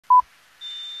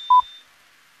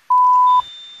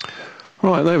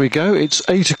Right, there we go. It's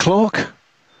 8 o'clock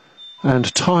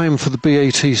and time for the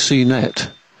BATC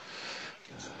Net.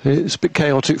 It's a bit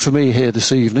chaotic for me here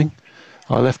this evening.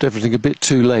 I left everything a bit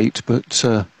too late, but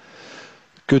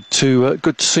good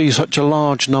to see such a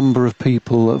large number of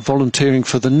people volunteering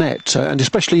for the net, and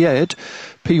especially Ed,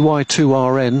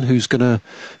 PY2RN, who's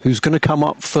gonna come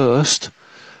up first.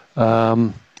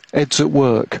 Ed's at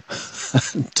work,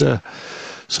 and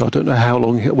so I don't know how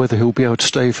long, whether he'll be able to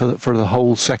stay for the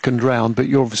whole second round, but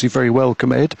you're obviously very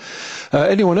welcome, Ed.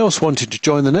 Anyone else wanting to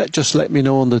join the net, just let me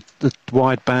know on the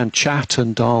wideband chat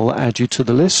and I'll add you to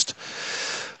the list.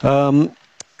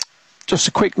 Just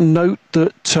a quick note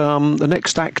that the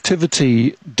next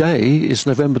activity day is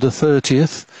November the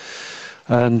 30th,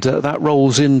 and that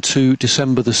rolls into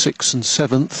December the 6th and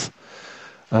 7th,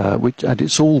 and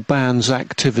it's all bands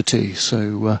activity,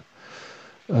 so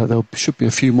there should be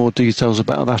a few more details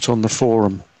about that on the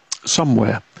forum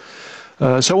somewhere.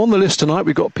 So on the list tonight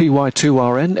we've got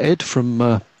PY2RN, Ed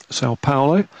from Sao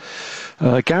Paulo,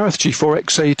 Gareth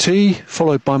G4XAT,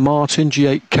 followed by Martin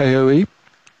G8KOE,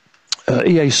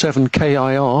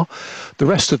 EA7KIR. The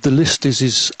rest of the list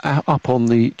is up on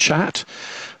the chat,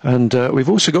 and we've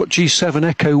also got G7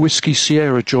 Echo Whiskey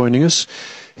Sierra joining us.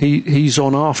 He's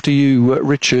on after you,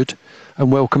 Richard,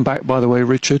 and welcome back, by the way,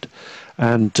 Richard.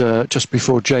 And just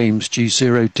before James,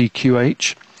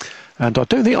 G0DQH. And I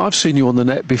don't think I've seen you on the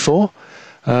net before,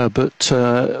 but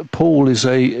Paul is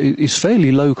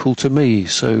fairly local to me,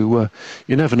 so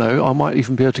you never know. I might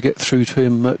even be able to get through to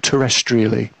him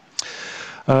terrestrially.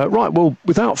 Right, well,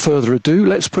 without further ado,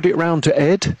 let's put it round to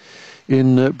Ed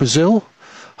in Brazil.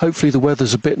 Hopefully the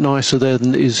weather's a bit nicer there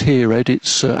than it is here, Ed.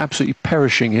 It's absolutely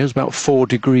perishing here. It's about 4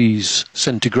 degrees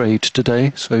centigrade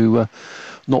today, so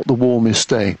not the warmest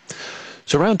day.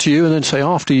 So round to you, and then say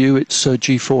after you, it's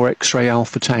G4 X-Ray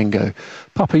Alpha Tango.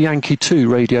 Papa Yankee 2,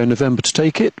 Radio November to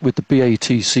take it, with the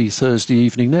BATC Thursday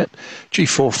Evening Net.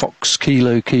 G4 Fox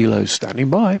Kilo Kilo, standing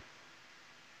by.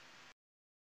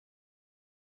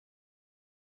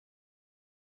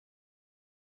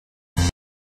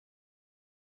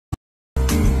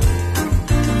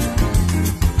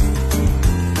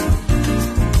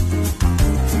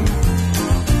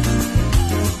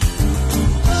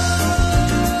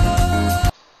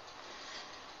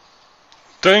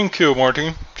 Thank you,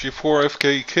 Martin.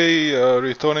 G4FKK,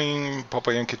 returning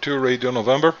Papa Yankee 2, Radio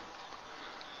November.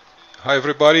 Hi,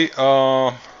 everybody.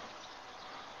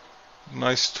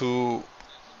 Nice to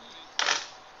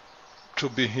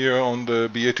be here on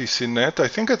the BATC Net. I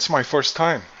think it's my first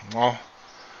time. Wow.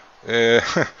 That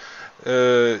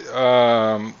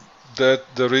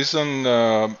the reason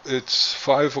it's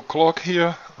 5 o'clock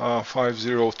here,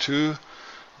 5:02,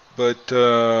 but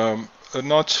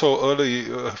not so early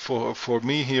for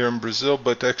me here in Brazil,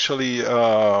 but actually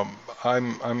I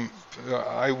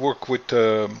work with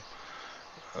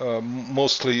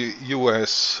mostly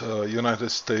U.S. United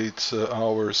States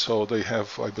hours, so they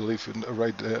have, I believe,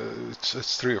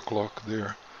 it's 3 o'clock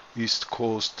there, East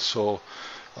Coast, so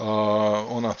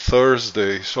on a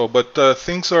Thursday. So, but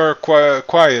things are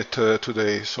quiet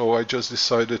today, so I just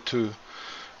decided to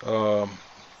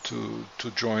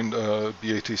join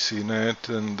BATC Net,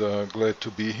 and glad to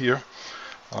be here.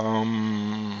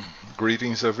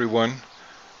 Greetings, everyone.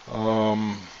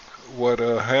 What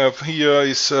I have here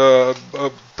is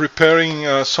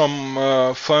preparing some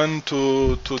fun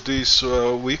to this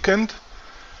weekend.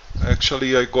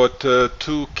 Actually, I got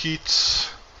 2 kits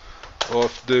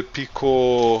of the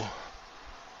Pico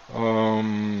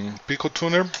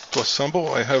tuner to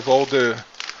assemble. I have all the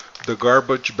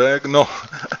garbage bag, no,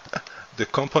 the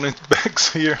component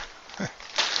bags here.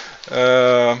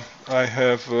 I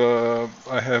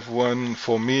have one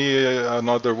for me,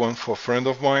 another one for a friend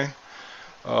of mine.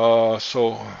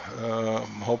 So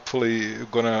hopefully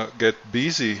gonna get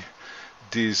busy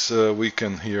this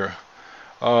weekend here.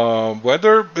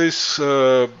 Weather is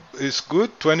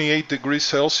good, 28 degrees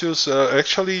Celsius.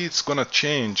 Actually, it's gonna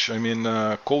change. I mean,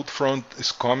 cold front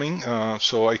is coming,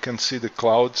 so I can see the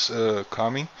clouds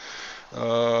coming.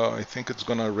 I think it's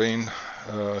gonna rain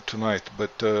tonight,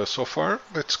 but so far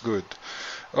it's good.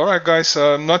 Alright, guys,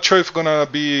 I'm not sure if I'm gonna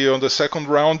be on the second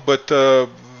round, but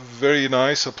very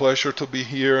nice, a pleasure to be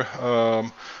here.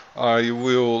 I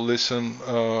will listen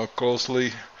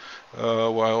closely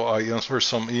while I answer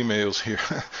some emails here.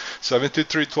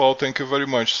 7312, thank you very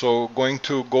much. So going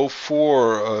to go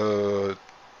for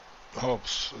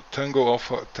Tango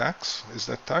Alpha Tax, is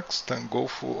that tax? Go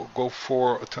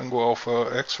for Tango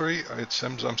Alpha X-Ray. It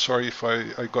seems, I'm sorry if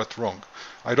I got wrong.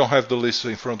 I don't have the list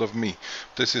in front of me.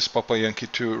 This is Papa Yankee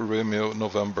 2, Romeo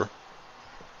November.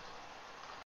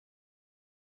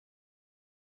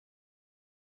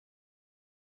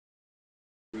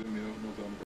 Okay,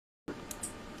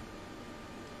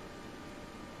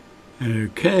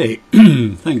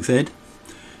 thanks Ed.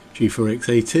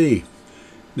 G4XAT.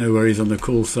 No worries on the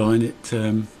call sign. It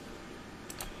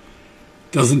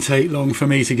doesn't take long for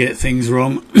me to get things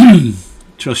wrong.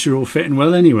 Trust you're all fitting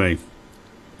well anyway.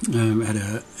 Had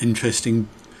an interesting,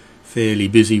 fairly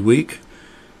busy week,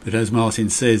 but as Martin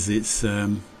says, it's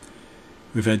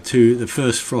we've had the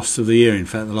first frosts of the year. In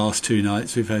fact, the last 2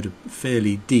 nights we've had a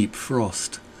fairly deep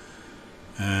frost.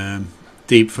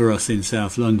 Deep for us in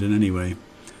South London anyway,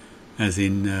 as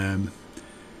in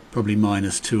probably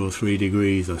 -2 or 3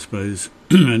 degrees, I suppose.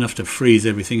 Enough to freeze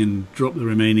everything and drop the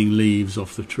remaining leaves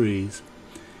off the trees.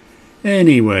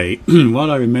 Anyway,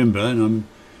 while I remember, and I'm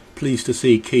pleased to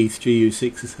see Keith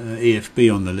GU6 EFB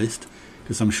on the list,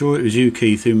 because I'm sure it was you,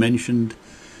 Keith, who mentioned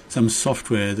some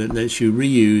software that lets you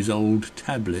reuse old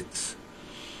tablets,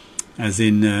 as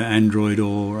in Android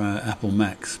or Apple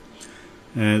Macs.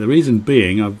 The reason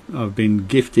being, I've been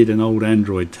gifted an old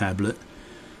Android tablet.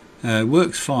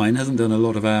 Works fine, hasn't done a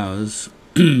lot of hours,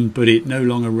 but it no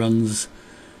longer runs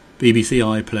BBC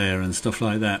iPlayer and stuff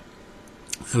like that.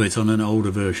 So it's on an older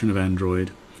version of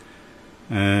Android.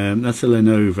 That's a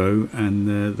Lenovo,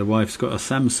 and the wife's got a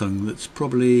Samsung that's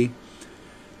probably,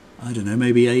 I don't know,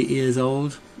 maybe 8 years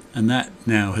old, and that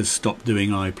now has stopped doing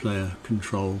iPlayer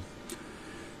control.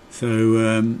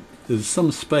 So there's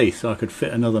some space. I could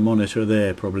fit another monitor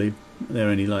there probably. They're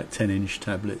only like 10-inch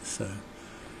tablets, so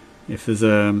if there's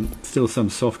still some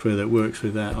software that works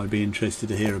with that, I'd be interested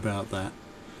to hear about that.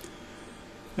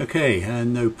 Okay,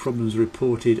 and no problems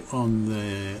reported on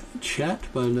the chat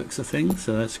by the looks of things,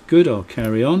 so that's good. I'll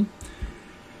carry on.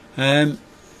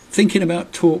 Thinking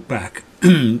about talkback,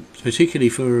 particularly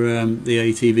for the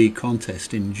ATV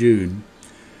contest in June.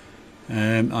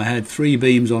 I had 3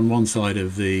 beams on one side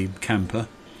of the camper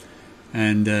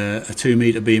and a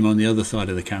 2-metre beam on the other side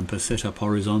of the camper set up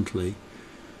horizontally.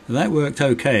 And that worked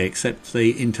okay, except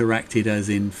they interacted, as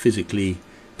in physically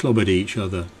clobbered each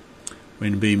other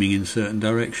when beaming in certain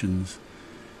directions.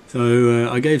 So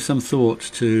I gave some thought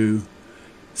to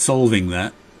solving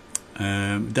that.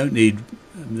 Don't need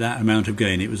that amount of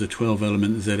gain. It was a 12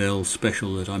 element ZL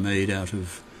special that I made out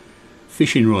of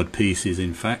fishing rod pieces,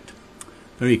 in fact.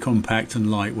 Very compact and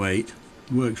lightweight.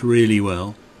 Works really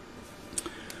well.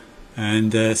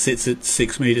 And sits at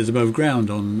 6 metres above ground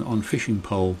on fishing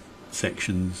pole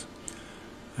sections.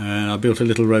 I built a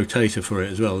little rotator for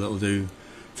it as well that'll do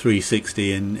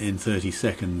 360 in 30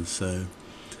 seconds, so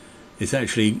it's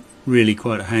actually really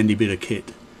quite a handy bit of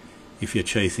kit if you're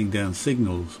chasing down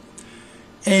signals.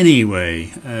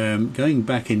 Anyway, going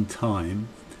back in time,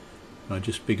 I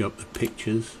just big up the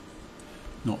pictures,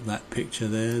 not that picture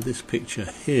there, this picture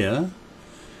here.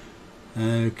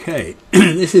 Okay,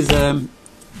 this is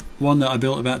one that I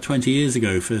built about 20 years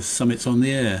ago for Summits on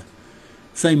the Air.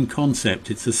 Same concept.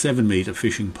 It's a 7-metre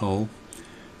fishing pole.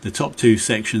 The top 2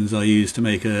 sections I used to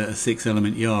make a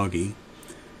 6-element Yagi,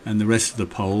 and the rest of the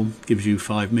pole gives you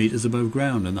 5 metres above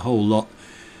ground, and the whole lot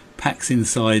packs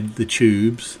inside the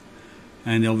tubes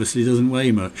and obviously doesn't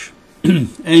weigh much.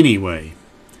 Anyway,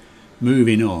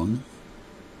 moving on.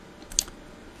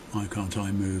 Why can't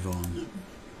I move on?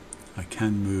 I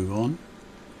can move on.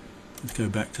 Let's go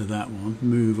back to that one.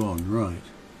 Move on, right.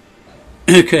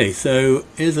 Okay, so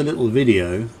here's a little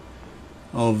video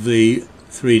of the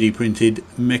 3D printed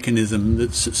mechanism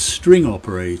that's string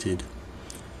operated.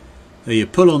 So you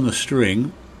pull on the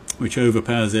string, which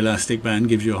overpowers the elastic band,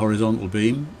 gives you a horizontal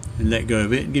beam, and let go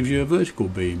of it and gives you a vertical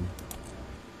beam.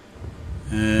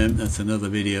 That's another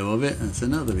video of it. That's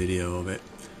another video of it.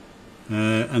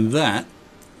 And that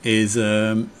is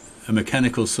a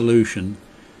mechanical solution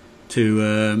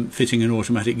to fitting an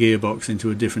automatic gearbox into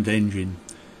a different engine.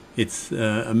 It's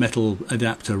a metal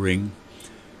adapter ring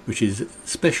which is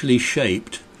specially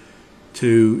shaped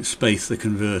to space the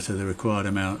converter the required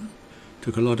amount.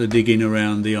 Took a lot of digging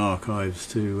around the archives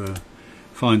to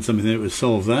find something that would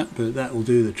solve that, but that will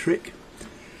do the trick.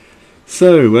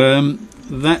 So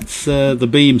that's the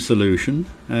beam solution,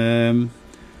 and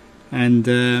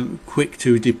quick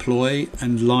to deploy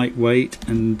and lightweight,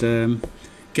 and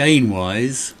gain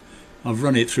wise I've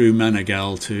run it through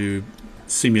Managal to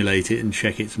simulate it and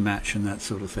check its match and that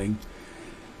sort of thing.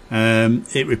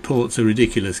 It reports a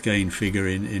ridiculous gain figure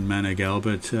in Managal,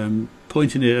 but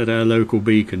pointing it at our local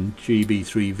beacon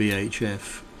GB3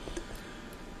 VHF,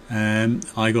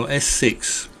 I got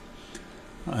S6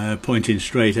 pointing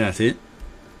straight at it,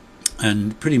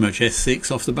 and pretty much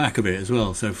S6 off the back of it as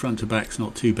well, so front to back's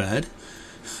not too bad.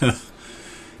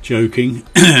 Joking.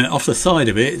 Off the side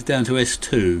of it it's down to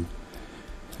S2.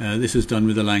 This is done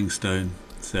with a Langstone,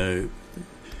 so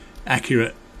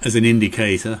accurate as an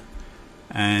indicator,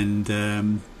 and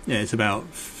yeah, it's about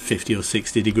 50 or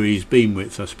 60 degrees beam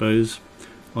width, I suppose,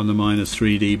 on the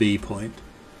 -3 dB point.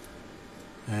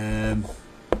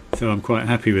 So I'm quite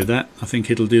happy with that. I think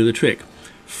it'll do the trick.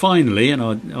 Finally, and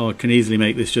I can easily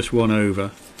make this just one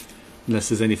over, unless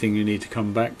there's anything you need to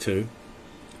come back to.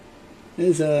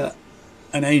 There's an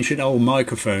ancient old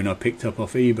microphone I picked up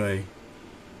off eBay,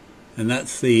 and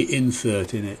that's the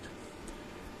insert in it.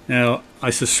 Now,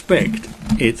 I suspect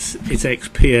it's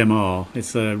ex-PMR.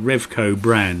 It's a Revco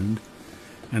brand,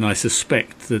 and I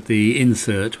suspect that the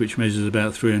insert, which measures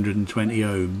about 320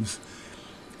 ohms,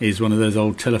 is one of those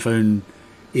old telephone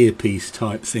earpiece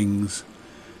type things.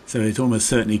 So it's almost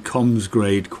certainly comms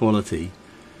grade quality.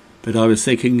 But I was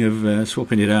thinking of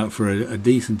swapping it out for a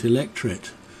decent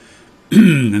electret,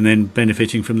 and then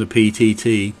benefiting from the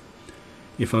PTT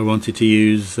if I wanted to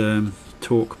use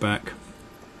talkback.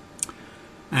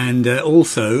 And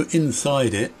also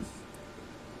inside it,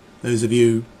 those of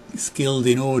you skilled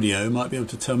in audio might be able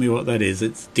to tell me what that is.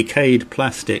 It's decayed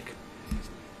plastic,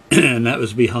 and that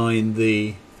was behind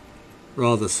the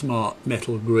rather smart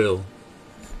metal grill.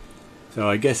 So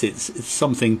I guess it's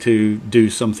something to do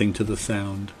something to the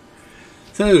sound.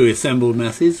 So, assembled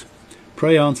masses,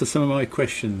 pray answer some of my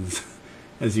questions,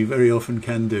 as you very often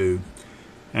can do.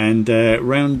 And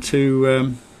round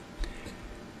to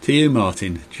you,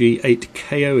 Martin, G8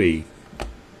 KOE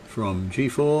from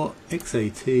G4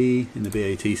 XAT in the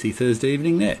BATC Thursday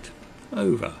Evening Net.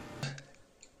 Over.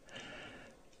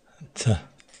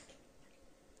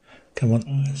 Come on,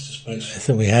 I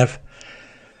think we have.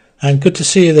 And good to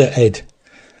see you there, Ed.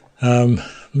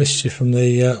 Missed you from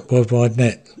the Worldwide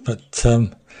Net, but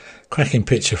cracking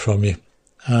picture from you.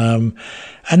 And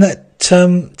that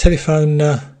telephone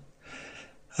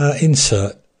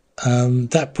insert,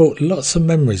 that brought lots of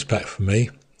memories back for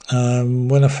me.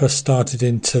 When I first started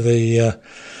into the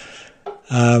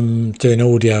doing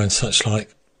audio and such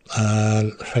like,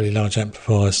 fairly large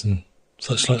amplifiers and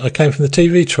such like, I came from the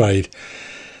TV trade,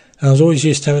 and I was always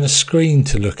used to having a screen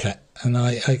to look at, and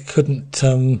I couldn't.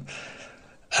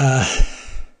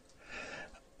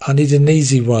 I needed an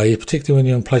easy way, particularly when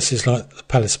you're in places like the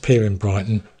Palace Pier in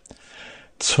Brighton,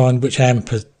 to find which amp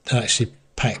had actually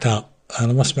packed up. And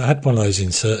I must admit, I had one of those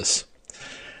inserts,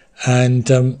 and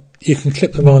you can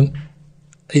clip them on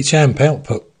each amp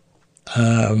output,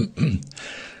 and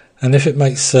if it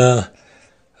makes a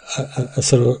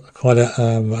sort of quite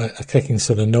a clicking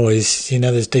sort of noise, you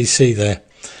know there's DC there,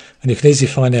 and you can easily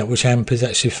find out which amp has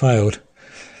actually failed.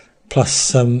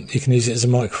 Plus, you can use it as a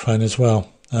microphone as well.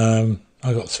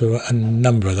 I got through a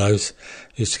number of those.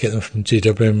 Used to get them from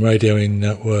GWM Radio in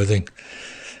Worthing.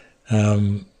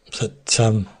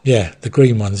 Yeah, the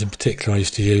green ones in particular I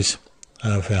used to use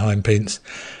for high impedance.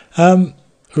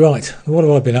 Right, what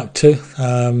have I been up to?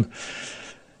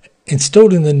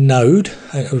 Installing the node,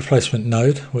 a replacement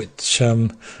node, which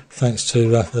thanks to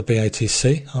the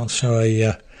BATC, I'll show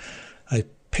a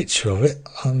picture of it.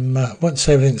 I won't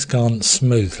say everything's gone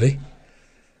smoothly,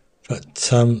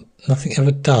 but nothing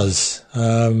ever does.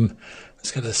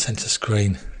 Let's go to the centre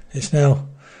screen. It's now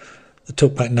the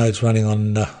talkback node's running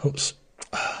on the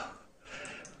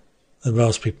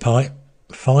Raspberry Pi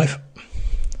 5.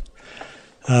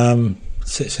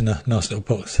 Sits in a nice little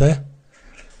box there,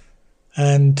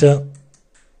 and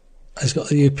it's got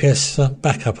the UPS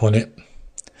backup on it,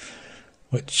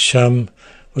 which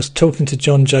was talking to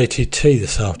John JTT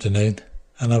this afternoon,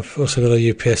 and I've also got a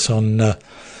UPS on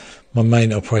my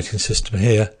main operating system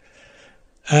here,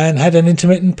 and had an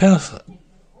intermittent power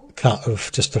cut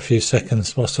of just a few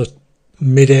seconds whilst I was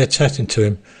mid-air chatting to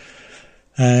him,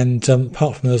 and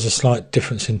apart from there's a slight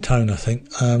difference in tone, I think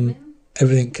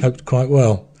everything coped quite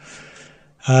well.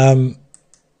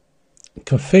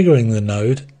 Configuring the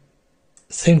node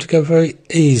seemed to go very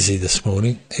easy this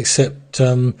morning, except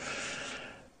I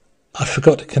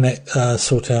forgot to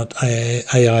sort out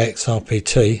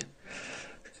AIXRPT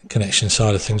connection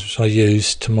side of things, which I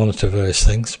use to monitor various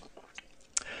things.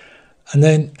 And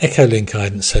then Echolink I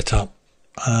hadn't set up,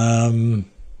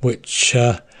 which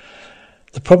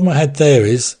the problem I had there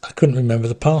is I couldn't remember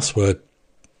the password.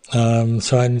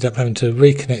 So I ended up having to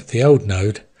reconnect the old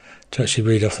node to actually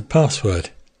read off the password.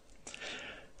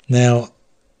 Now,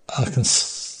 I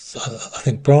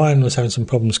think Brian was having some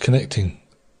problems connecting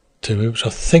to me, which I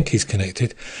think he's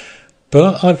connected,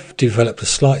 but I've developed a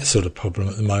slight sort of problem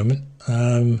at the moment,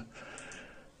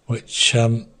 which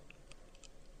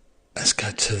let's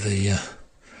go to the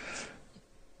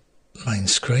main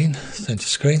screen, centre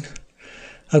screen.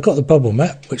 I've got the bubble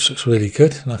map, which looks really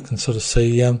good, and I can sort of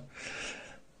see,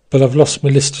 but I've lost my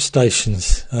list of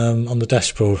stations on the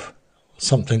dashboard.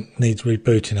 Something needs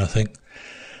rebooting, I think.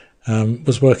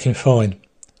 Was working fine,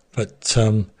 But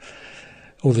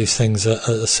all these things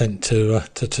are sent to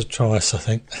Trias, I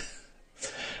think.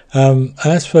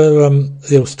 As for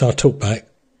the All-Star Talkback,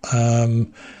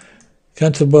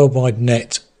 going to the Worldwide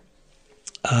Net,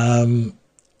 I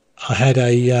had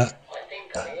a...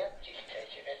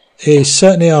 you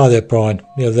certainly are there, Brian.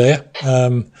 You're there.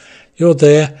 You're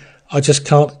there. I just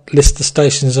can't list the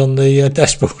stations on the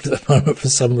dashboard at the moment for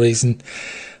some reason.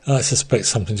 I suspect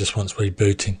something just wants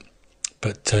rebooting.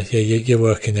 But yeah, you're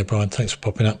working there, Brian. Thanks for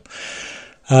popping up.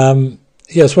 Yeah,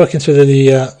 I was working through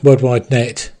the Worldwide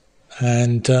Net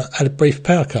and had a brief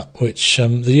power cut, which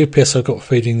the UPS I've got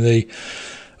feeding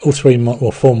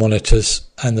all 4 monitors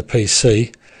and the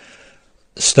PC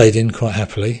stayed in quite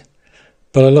happily.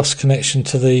 But I lost connection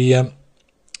to the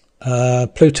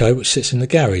Pluto, which sits in the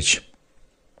garage.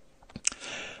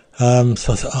 So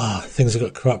I thought, things have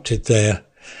got corrupted there.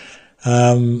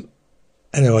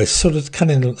 Anyway, sort of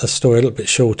cutting the story a little bit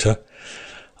shorter,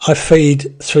 I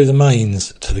feed through the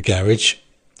mains to the garage,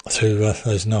 through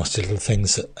those nasty little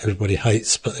things that everybody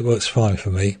hates, but it works fine for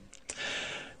me.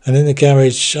 And in the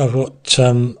garage, I've got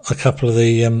a couple of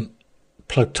the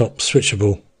plug top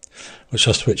switchable, which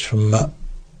I switch from a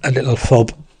little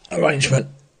fob arrangement,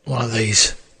 one of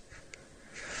these.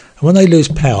 And when they lose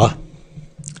power,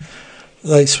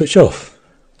 they switch off.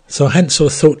 So I hadn't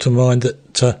sort of thought to mind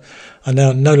that I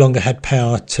now no longer had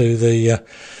power to the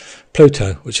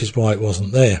Pluto, which is why it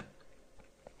wasn't there.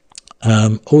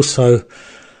 Also,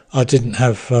 I didn't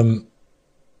have.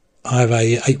 I have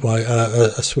a 8-way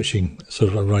a switching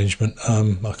sort of arrangement.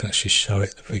 I can actually show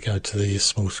it if we go to the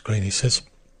small screen. He says,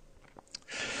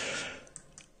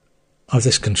 I have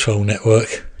this control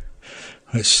network.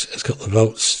 It's got the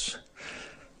volts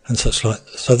and such like.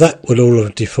 So that would all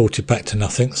have defaulted back to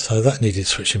nothing. So that needed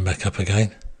switching back up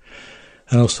again.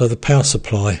 And also the power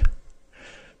supply,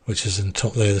 which is in the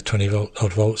top there, the 20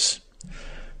 odd volts.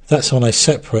 That's on a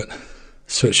separate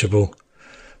switchable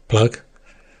plug.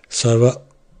 So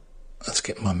let's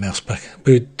get my mouse back.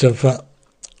 We'd have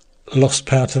lost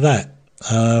power to that.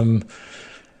 And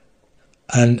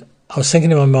I was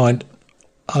thinking in my mind,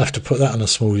 I'll have to put that on a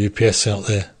small UPS out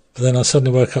there. But then I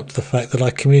suddenly woke up to the fact that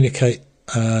I communicate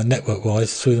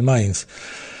network-wise through the mains.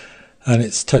 And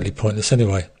it's totally pointless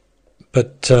anyway.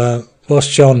 But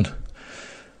whilst John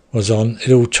was on,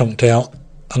 it all chonked out.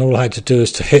 And all I had to do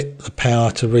is to hit the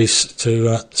power to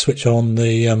switch on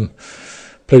the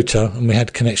Pluto, and we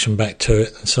had connection back to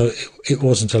it. And so it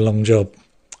wasn't a long job.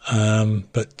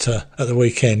 But at the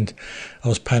weekend, I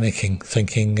was panicking,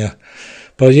 thinking...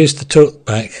 but I used the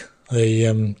talkback, the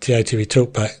DATV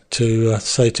talkback, to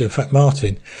say to, in fact,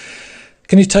 Martin,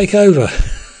 can you take over?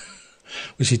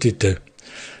 Which he did do.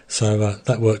 So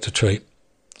that worked a treat.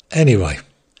 Anyway,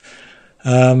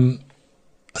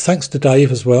 thanks to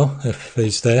Dave as well, if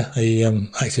he's there. He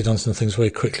acted on some things very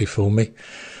quickly for me,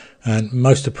 and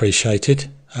most appreciated.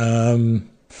 I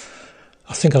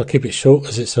think I'll keep it short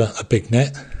as it's a big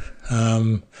net.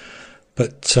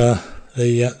 But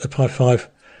the Pi 5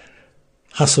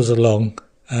 hustles along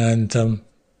and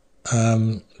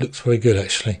looks very good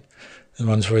actually. It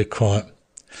runs very quiet.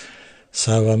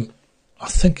 So I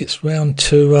think it's round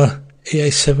to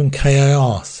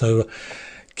EA7KAR. So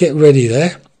get ready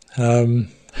there. And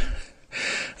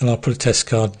I'll put a test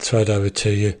card and throw it over to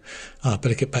you. I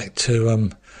better get back to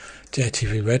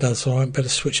DATV Red, otherwise I won't better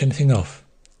switch anything off.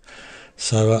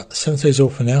 So 7.3 is all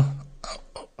for now.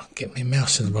 I'll get my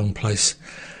mouse in the wrong place.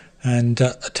 And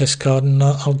a test card and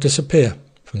I'll disappear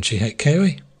from G8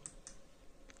 KOE.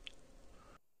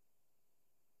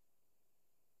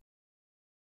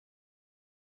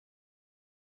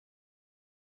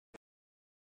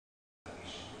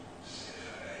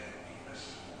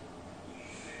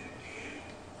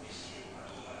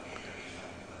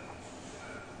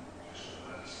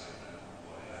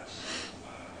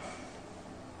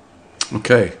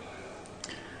 Okay,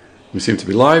 we seem to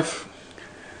be live.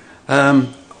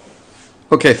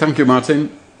 Okay, thank you,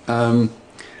 Martin.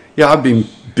 Yeah, I've been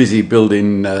busy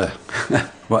building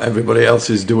what everybody else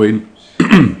is doing,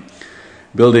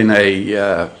 building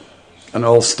an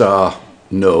all-star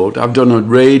node. I've done a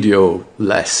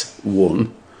radio-less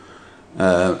one,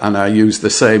 and I use the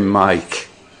same mic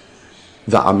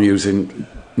that I'm using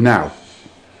now.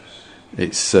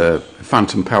 It's a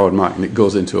phantom powered mic and it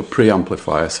goes into a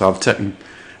preamplifier, so I've taken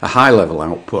a high level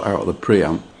output out of the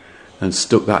preamp and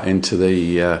stuck that into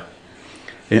the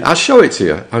I'll show it to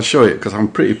you. I'll show it because I'm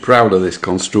pretty proud of this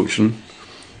construction.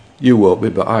 You won't be,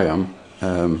 but I am.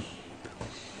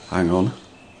 Hang on.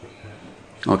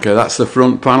 Okay, that's the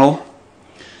front panel.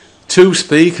 2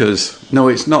 speakers. No,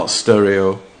 it's not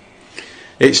stereo.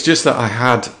 It's just that I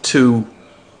had two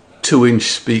 2-inch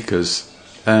speakers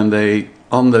and they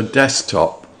on the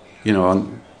desktop, you know,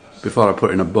 before I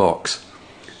put it in a box,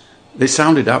 they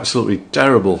sounded absolutely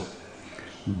terrible.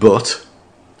 But,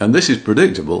 and this is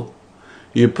predictable,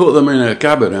 you put them in a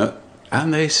cabinet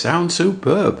and they sound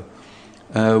superb,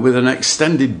 with an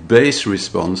extended bass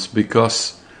response,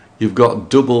 because you've got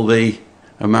double the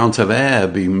amount of air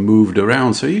being moved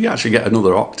around, so you actually get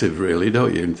another octave, really,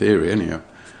 don't you, in theory, anyhow.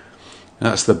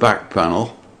 That's the back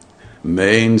panel.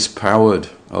 Mains powered,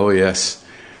 oh yes,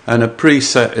 and a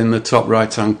preset in the top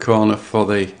right hand corner for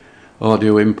the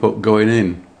audio input going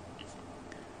in.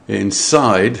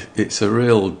 Inside, it's a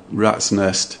real rat's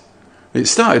nest. It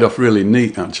started off really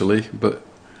neat, actually, but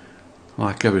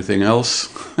like everything else,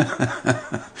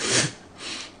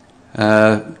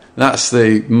 that's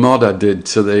the mod I did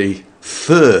to the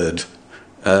third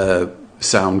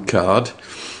sound card.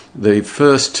 The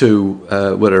first two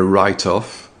were a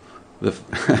write-off.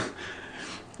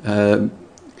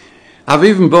 I've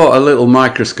even bought a little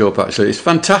microscope, actually. It's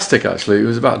fantastic, actually. It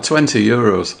was about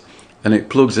 €20, and it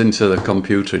plugs into the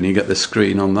computer and you get the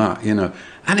screen on that, you know,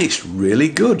 and it's really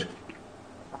good.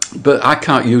 But I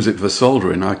can't use it for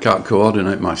soldering. I can't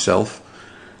coordinate myself.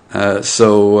 You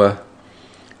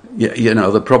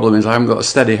know, the problem is I haven't got a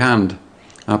steady hand.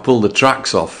 I pulled the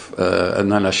tracks off,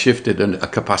 and then I shifted a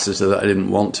capacitor that I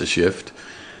didn't want to shift.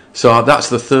 So that's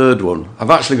the third one.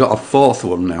 I've actually got a fourth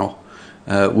one now,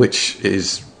 which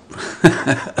is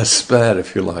a spare,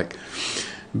 if you like.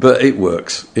 But it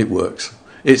works. It works.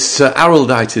 It's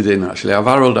araldited in, actually. I've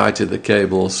araldited the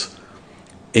cables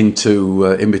into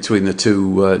in between the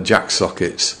two jack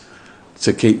sockets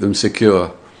to keep them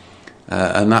secure,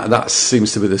 and that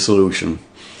seems to be the solution.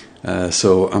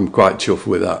 So I'm quite chuffed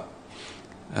with that.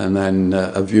 And then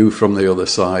a view from the other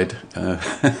side,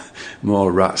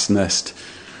 more rat's nest.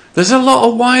 There's a lot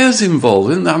of wires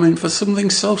involved, isn't there? I mean, for something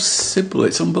so simple,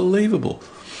 it's unbelievable.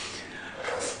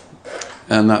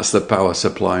 And that's the power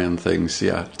supply and things,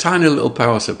 yeah. Tiny little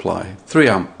power supply, 3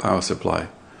 amp power supply,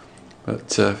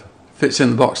 but fits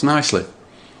in the box nicely.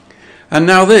 And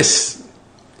now this,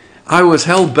 I was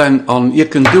hell-bent on, you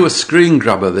can do a screen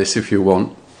grab of this if you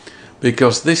want,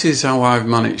 because this is how I've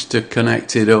managed to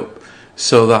connect it up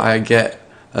so that I get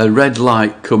a red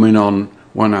light coming on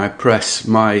when I press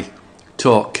my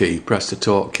torque key, press the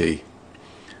torque key.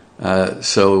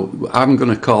 So I'm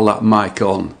going to call that mic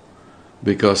on,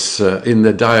 because in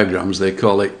the diagrams they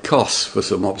call it COS for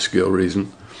some obscure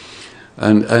reason.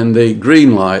 And the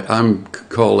green light I'm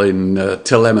calling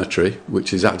telemetry,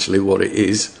 which is actually what it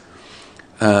is.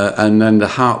 And then the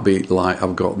heartbeat light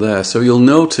I've got there. So you'll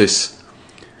notice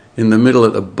in the middle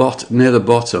at the near the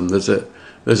bottom there's a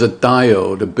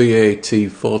diode, a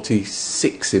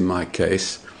BAT46 in my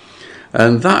case.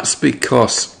 And that's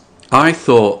because I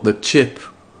thought the chip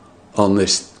on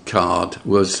this card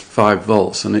was 5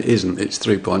 volts, and it isn't. It's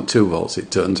 3.2 volts, it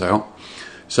turns out.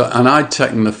 So, and I'd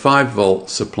taken the 5 volt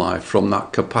supply from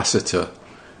that capacitor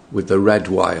with the red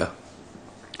wire,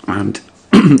 and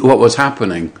what was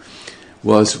happening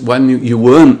was when you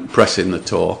weren't pressing the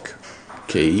torque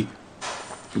key,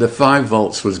 the 5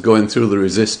 volts was going through the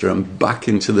resistor and back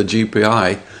into the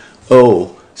GPIO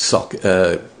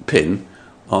pin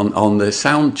on the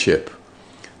sound chip.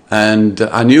 And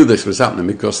I knew this was happening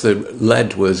because the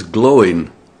LED was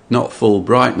glowing, not full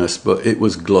brightness, but it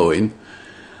was glowing.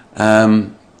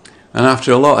 And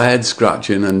after a lot of head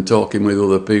scratching and talking with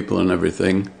other people and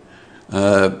everything,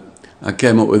 I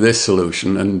came up with this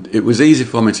solution, and it was easy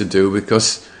for me to do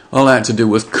because all I had to do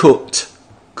was cut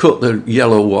the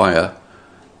yellow wire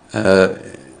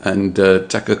and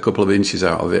take a couple of inches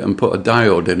out of it and put a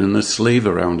diode in and a sleeve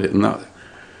around it, and that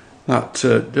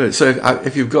do it. So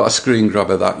if you've got a screen grab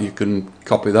of that, you can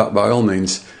copy that by all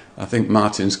means. I think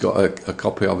Martin's got a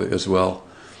copy of it as well.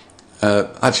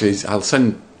 Actually, I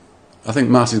think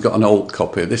Martin's got an old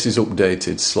copy. This is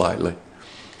updated slightly.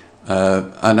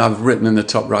 And I've written in the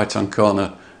top right hand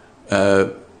corner,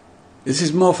 this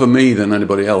is more for me than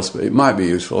anybody else, but it might be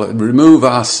useful. Remove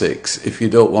R6 if you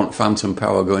don't want phantom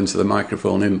power going to the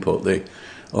microphone input, the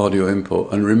audio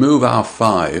input, and remove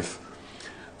R5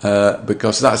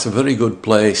 because that's a very good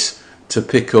place to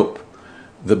pick up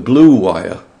the blue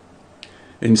wire.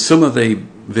 In some of the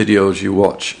videos you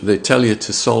watch, they tell you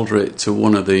to solder it to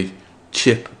one of the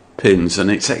chip pins,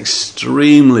 and it's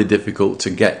extremely difficult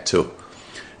to get to.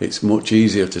 It's much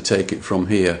easier to take it from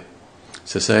here.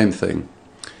 It's the same thing.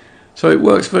 So it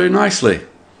works very nicely.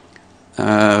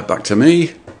 Back to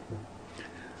me.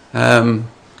 And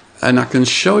I can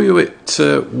show you it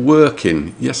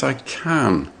working. Yes, I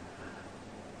can.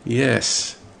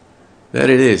 Yes. There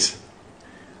it is.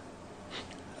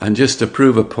 And just to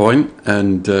prove a point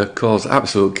and cause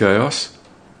absolute chaos,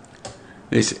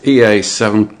 It's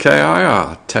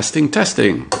EA7KIR, testing,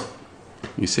 testing.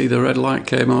 You see the red light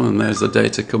came on and there's the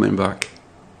data coming back.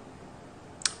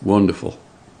 Wonderful.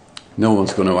 No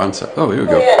one's going to answer. Oh, here we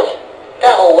go. Yes,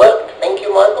 that all worked. Thank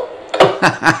you, Michael.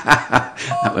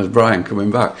 That was Brian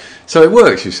coming back. So it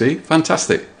works, you see.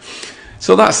 Fantastic.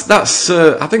 So that's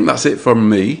I think that's it from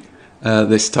me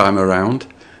this time around.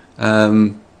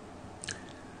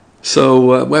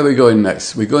 So where are we going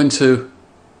next? We're going to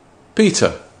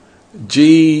Peter,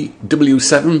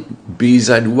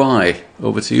 GW7BZY.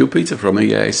 Over to you, Peter, from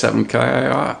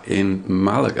EA7KIR in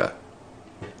Malaga.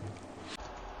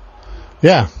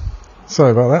 Yeah,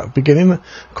 sorry about that beginning. Of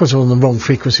course, I was on the wrong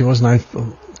frequency, wasn't I?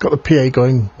 Got the PA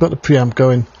going, got the preamp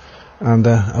going, and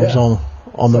I was on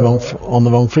the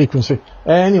wrong frequency.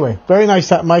 Anyway, very nice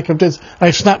that mic.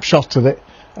 I snapshot of it.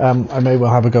 I may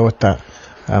well have a go at that.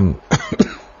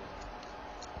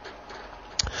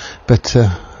 But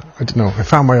I don't know. I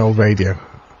found my old radio.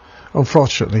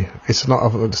 Unfortunately, it's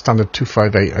not a standard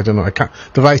 258. I don't know. I can't.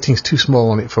 The writing's too small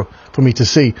on it for me to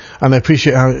see. And I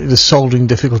appreciate how the soldering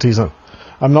difficulties are.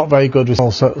 I'm not very good with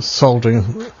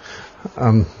soldering.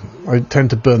 I tend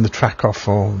to burn the track off,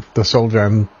 or the solder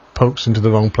end pokes into the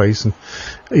wrong place and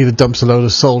either dumps a load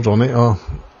of solder on it, or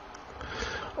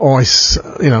I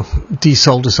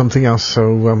desolder something else.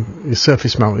 So your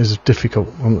surface mount is difficult.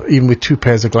 Even with two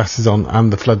pairs of glasses on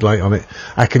and the floodlight on it,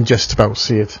 I can just about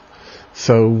see it.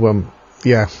 So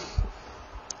yeah,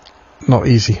 not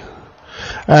easy.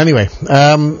 Anyway,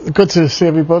 good to see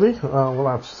everybody.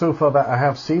 Well, so far that I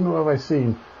have seen. What have I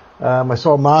seen? I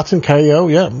saw Martin KO.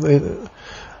 Yeah.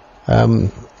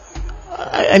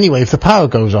 Anyway, if the power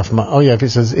goes off, if it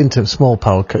says small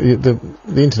power, the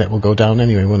internet will go down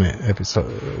anyway, won't it? If it's a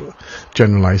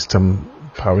generalised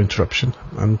power interruption,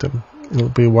 and it'll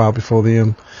be a while before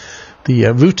the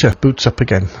router boots up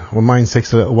again. Well, mine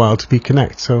takes a little while to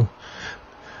reconnect, so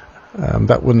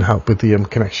that wouldn't help with the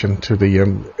connection to the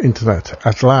internet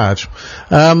at large.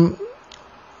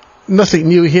 Nothing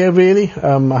new here really.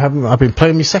 I've been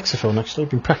playing my saxophone actually.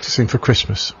 I've been practicing for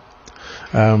Christmas.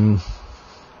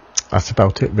 That's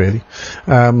about it really.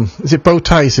 Is it bow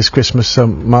ties this Christmas?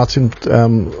 Martin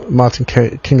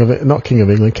King of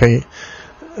England, King.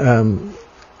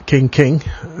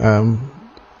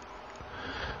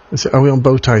 Are we on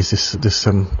bow ties this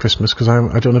Christmas? Because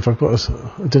I don't know if I've got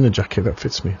a dinner jacket that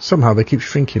fits me. Somehow they keep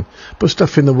shrinking. Put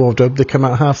stuff in the wardrobe, they come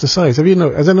out half the size.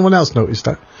 Has anyone else noticed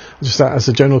that? Just that as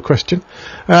a general question.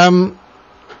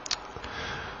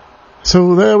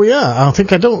 So there we are. I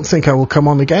don't think I will come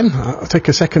on again. I'll take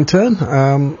a second turn.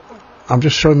 I'm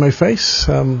just showing my face.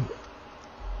 And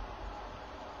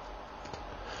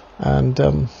I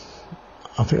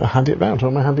think I'll hand it round. Or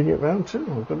am I handing it round too?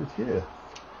 I've got it here.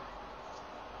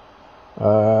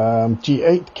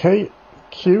 GKQ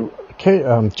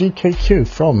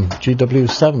from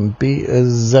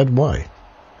GW7BZY.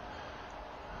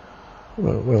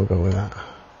 We'll go with that.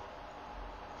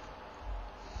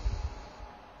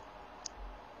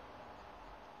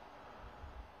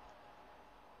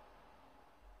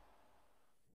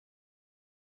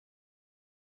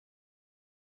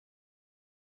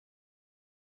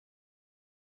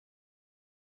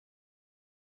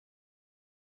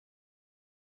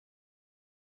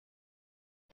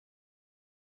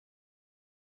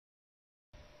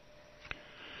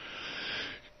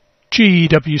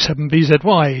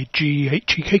 GW7BZY,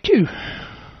 GHEKQ.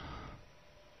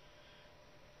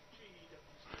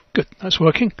 Good, that's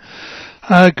working.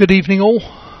 Good evening all.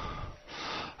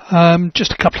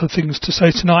 Just a couple of things to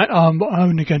say tonight. I'm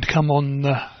only going to come on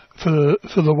for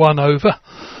the one over,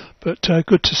 but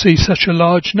good to see such a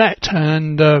large net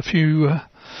and a few,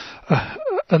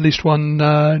 at least one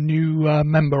new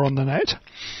member on the net.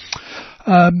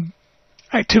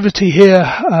 Activity here,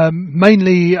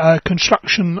 mainly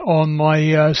construction on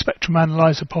my spectrum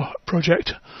analyzer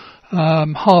project,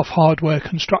 half hardware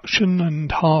construction and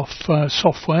half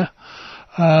software.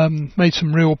 Made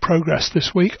some real progress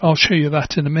this week. I'll show you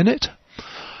that in a minute.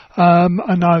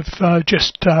 And I've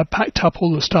just packed up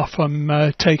all the stuff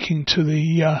I'm taking to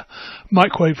the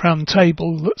microwave round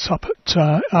table that's up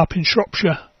in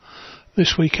Shropshire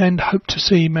this weekend. Hope to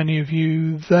see many of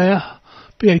you there.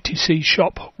 BATC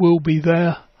shop will be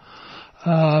there,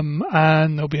 and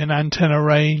there'll be an antenna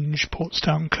range,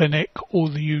 Portstown Clinic, all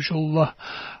the usual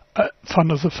fun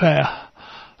of the fair.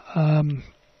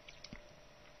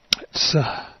 It's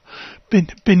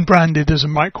been branded as a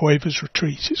microwavers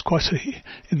retreat. It's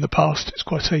in the past it's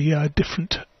quite a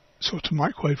different sort of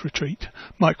microwave retreat,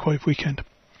 microwave weekend.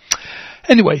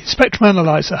 Anyway, spectrum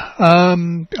analyzer.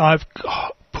 I've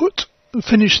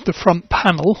finished the front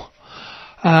panel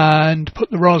and put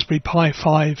the Raspberry Pi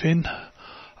 5 in.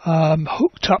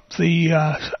 hooked up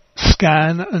the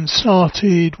scan and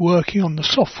started working on the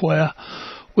software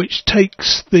which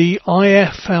takes the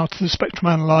IF out of the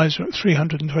spectrum analyzer at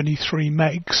 323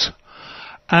 megs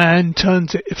and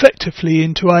turns it effectively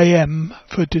into AM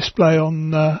for display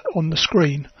on the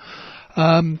screen.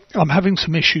 I'm having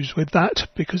some issues with that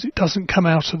because it doesn't come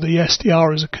out of the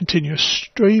SDR as a continuous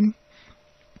stream.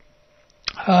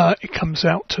 It comes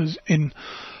out as in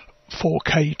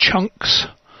 4K chunks,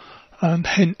 and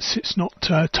hence it's not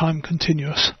time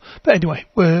continuous. But anyway,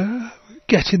 we're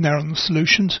getting there on the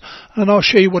solutions, and I'll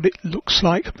show you what it looks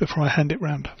like before I hand it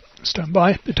round. Stand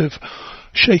by, bit of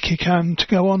shaky cam to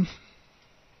go on.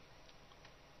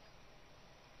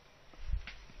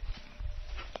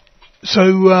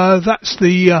 So that's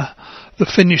the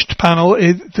finished panel.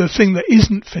 The thing that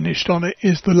isn't finished on it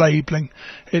is the labelling.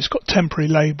 It's got temporary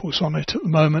labels on it at the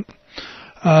moment.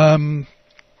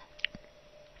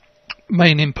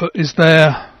 Main input is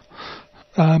there.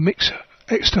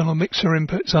 External mixer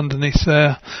inputs underneath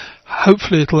there.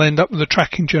 Hopefully it'll end up with a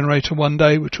tracking generator one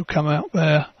day, which will come out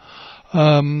there.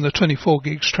 The 24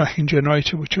 gigs tracking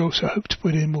generator, which I also hope to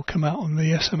put in, will come out on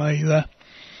the SMA there.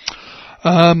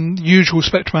 Usual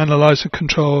spectrum analyzer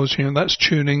controls, that's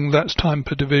tuning, that's time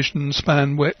per division,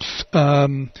 span width,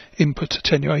 input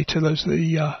attenuator, those are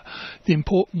the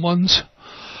important ones.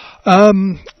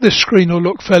 This screen will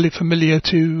look fairly familiar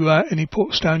to any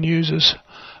Portsdown users.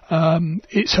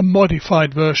 It's a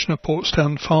modified version of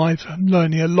Portsdown 5. I'm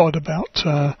learning a lot about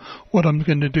what I'm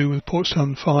going to do with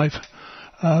Portsdown 5.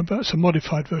 But it's a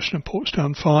modified version of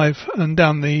Portsdown 5, and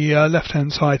down the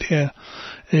left-hand side here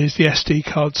is the SD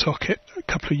card socket, a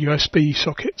couple of USB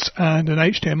sockets, and an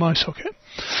HDMI socket.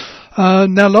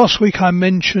 Now, last week I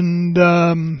mentioned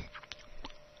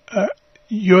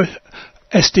your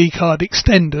SD card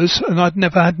extenders, and I'd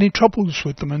never had any troubles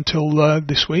with them until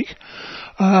this week.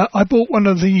 I bought one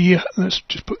of the, let's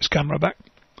just put this camera back.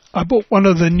 I bought one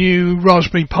of the new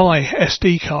Raspberry Pi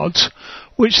SD cards,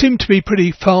 which seemed to be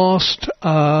pretty fast.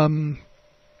 Very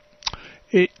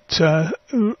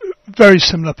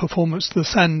similar performance to the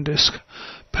SanDisk,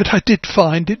 but I did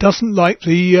find it doesn't like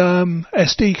the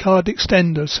SD card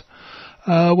extenders,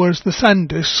 whereas the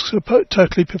SanDisks are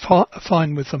totally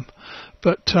fine with them.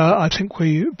 But I think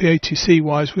BATC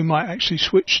wise, we might actually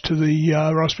switch to the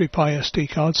Raspberry Pi SD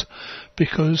cards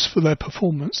because for their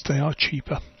performance they are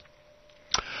cheaper.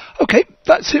 Okay,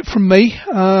 that's it from me.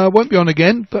 Won't be on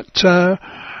again, but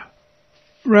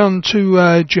round to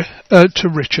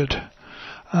Richard.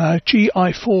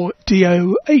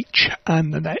 GI4DOH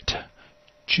and the net.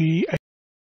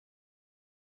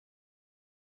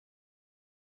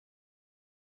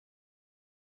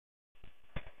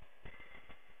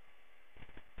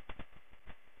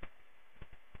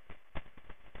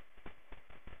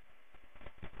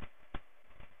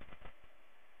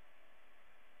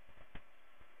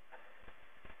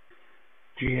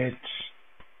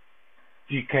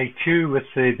 GK2 with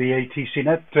the BATC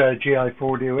Net,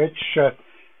 GI4DOH.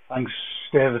 Thanks,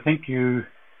 Dave. I think you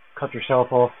cut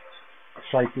yourself off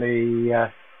slightly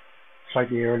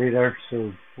early there,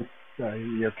 so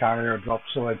your carrier dropped,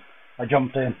 so I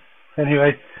jumped in.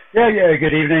 Anyway, yeah.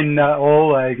 Good evening,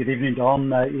 all. Good evening, Don.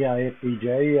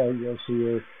 EI8BJ. You'll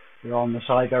see you're on the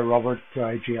side there, Robert.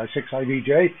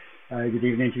 GI6IBJ. Good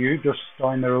evening to you, just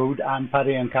down the road, and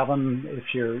Paddy and Kevin,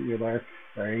 if you're there.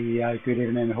 Very good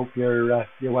evening. I hope you're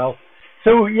well.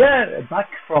 So yeah, back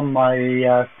from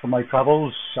my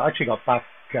travels. I actually got back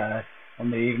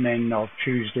on the evening of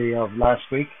Tuesday of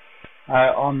last week.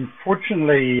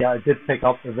 Unfortunately, I did pick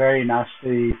up a very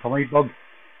nasty tummy bug,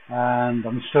 and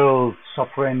I'm still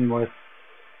suffering with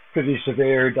pretty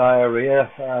severe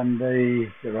diarrhea, and the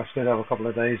rest did have a couple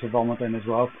of days of vomiting as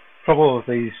well. Trouble with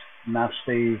these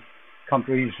nasty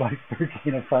countries like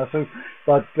Burkina Faso,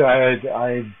 but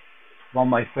I'm on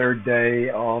my third day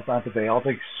of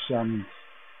antibiotics, and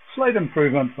slight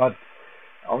improvement, but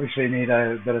obviously need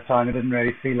a bit of time. I didn't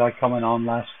really feel like coming on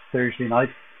last Thursday night,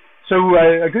 so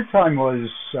a good time was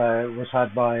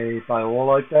had by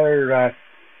all out there.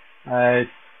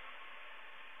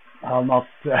 I'll not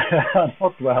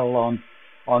dwell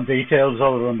on details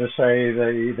other than to say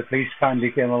the police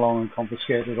kindly came along and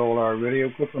confiscated all our radio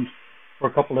equipment for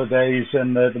a couple of days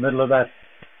in the middle of that,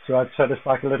 so that set us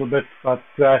back a little bit, but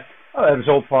it was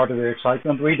all part of the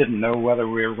excitement. We didn't know whether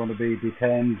we were going to be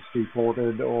detained,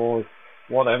 deported, or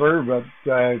whatever, but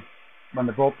when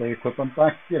they brought the equipment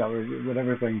back, with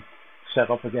everything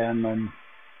set up again and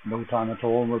no time at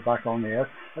all, and we're back on the air.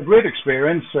 A great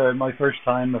experience, my first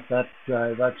time with that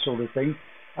sort of thing,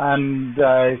 and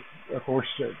of course,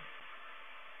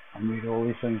 I read all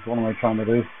these things. What am I trying to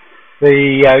do?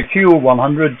 The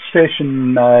QO-100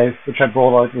 station, which I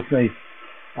brought out with me,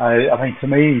 I think to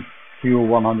me,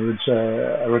 QO-100 is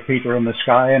a repeater in the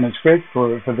sky, and it's great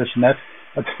for this net.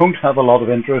 I don't have a lot of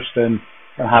interest in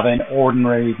having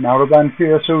ordinary narrowband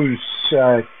QSOs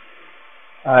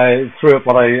through it,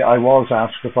 but I was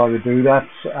asked if I would do that,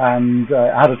 and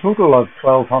I had a total of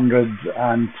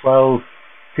 1,212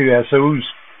 QSOs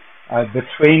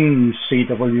between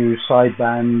CW,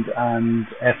 sideband, and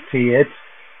FT8.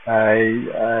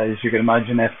 As you can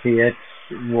imagine, FT8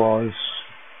 was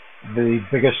the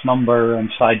biggest number, and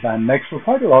sideband next, with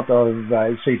quite a lot of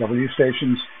CW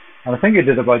stations. And I think I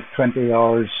did about 20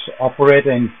 hours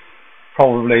operating,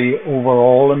 probably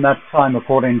overall in that time,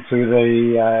 according to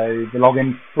the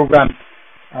login program.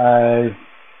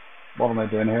 What am I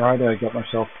doing here? How do I get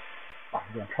myself? I'm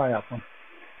going to try that one.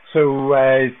 So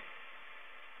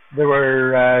there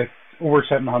were over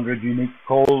 700 unique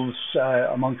calls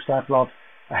amongst that lot.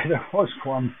 There was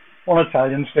one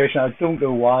Italian station. I don't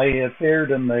know why it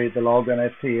appeared in the log on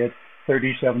FT8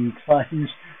 37 times,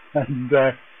 and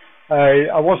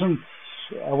I wasn't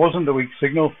a weak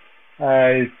signal.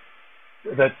 That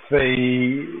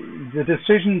the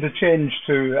decision to change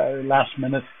to last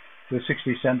minute to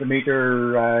 60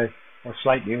 centimeter or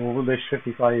slightly over this,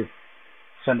 55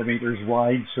 centimeters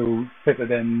wide, so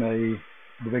fitted in the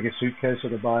biggest suitcase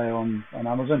that I buy on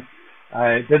Amazon.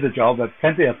 I did the job at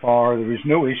plenty of power. There was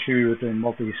no issue with doing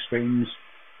multi screens.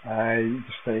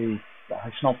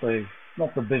 It's not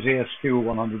the busiest.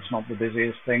 QO-100 is not the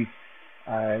busiest thing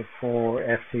for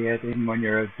FT8, even when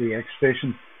you're a DX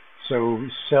station. So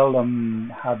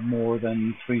seldom had more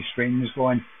than 3 screens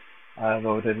going,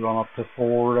 though it did run up to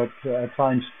 4 at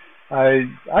times. I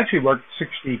actually worked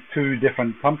 62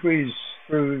 different countries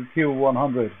through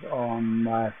QO-100 on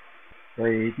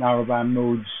the narrowband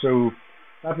modes. So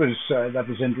that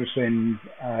was interesting,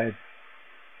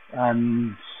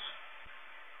 and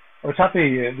I was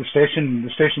happy. The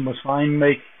station was fine.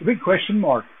 The big question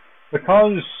mark,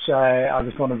 because I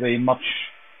was going to be much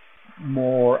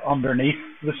more underneath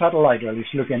the satellite, or at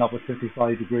least looking up at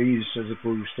 55 degrees as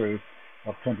opposed to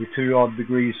 22 odd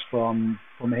degrees from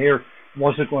here.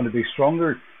 Was it going to be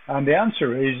stronger? And the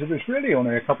answer is it was really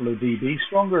only a couple of dB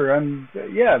stronger, and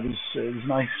yeah, it was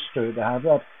nice to have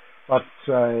that. But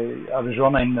I was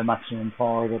running the maximum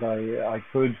power that I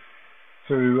could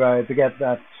to get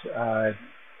that.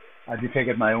 I did take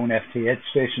it. My own FT8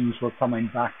 stations were coming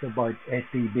back about 8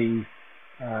 dB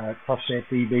plus 8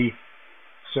 dB.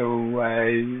 So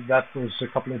that was a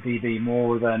couple of dB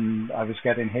more than I was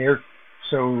getting here.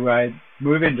 So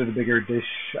moving to the bigger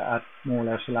dish at more or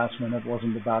less the last minute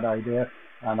wasn't a bad idea.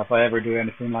 And if I ever do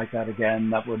anything like that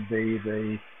again, that would be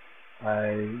the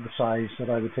size that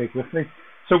I would take with me.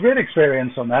 So great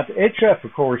experience on that. HF,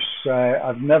 of course,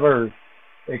 I've never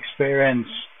experienced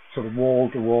sort of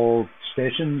wall-to-wall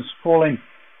stations calling.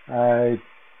 And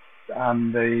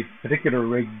the particular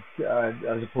rig,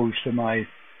 as opposed to my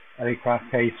aircraft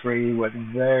K3 with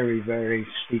very, very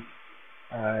steep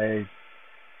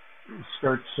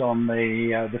skirts on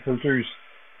the filters,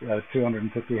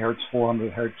 250 hertz,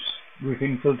 400 hertz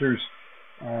roofing filters,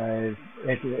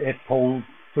 8-pole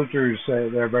filters.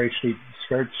 They're very steep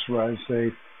skirts, whereas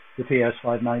the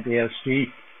TS590 SG,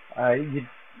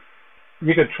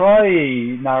 you could try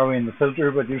narrowing the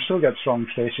filter, but you still get strong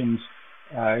stations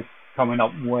coming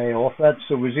up way off that.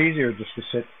 So it was easier just to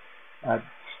sit at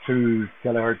 2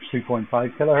 kilohertz,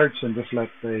 2.5 kilohertz, and just let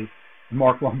the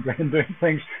Mark 1 brain doing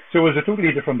things. So it was a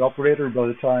totally different operator by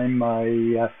the time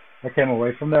I came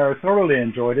away from there. I thoroughly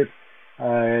enjoyed it.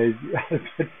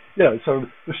 So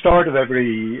the start of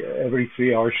every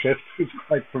 3-hour shift was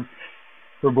quite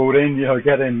foreboding,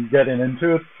 getting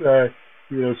into it,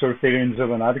 sort of feelings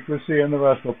of inadequacy and the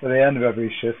rest. But by the end of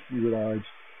every shift,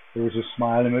 there was a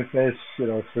smile on my face,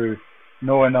 through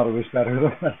knowing that it was better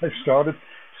than when I started.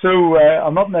 So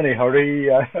I'm not in any hurry.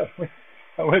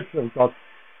 I've got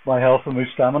my health and my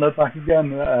stamina back again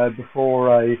before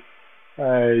I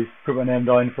put my name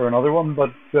down for another one.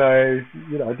 But I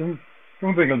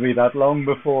don't think it'll be that long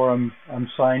before I'm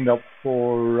signed up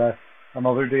for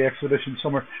another day expedition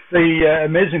somewhere. The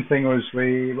amazing thing was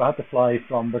we had to fly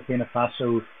from Burkina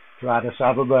Faso to Addis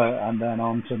Ababa and then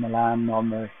on to Milan on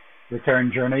the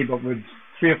return journey, but with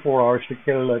 3 or 4 hours to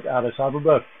kill at Addis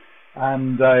Ababa.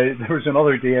 And there was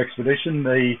another day expedition,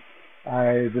 the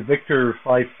Victor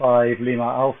 55 Lima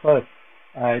Alpha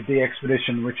day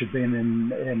expedition, which had been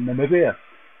in Namibia,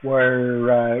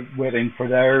 were waiting for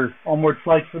their onward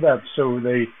flight for that. So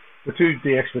the 2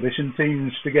 day expedition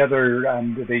teams together,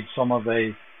 and indeed some of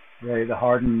the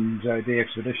hardened day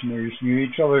expeditioners knew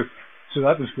each other. So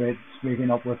that was great,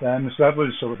 meeting up with them. So that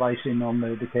was sort of icing on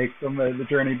the cake on the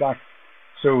journey back.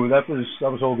 So that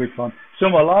was all good fun. So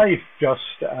my life just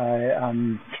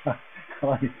and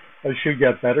I should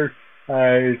get better.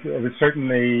 It was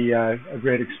certainly a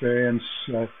great experience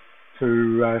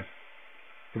to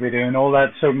be doing all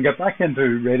that. So I can get back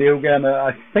into radio again.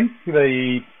 I think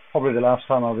probably the last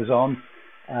time I was on,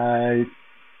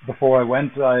 before I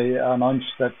went, I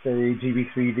announced that the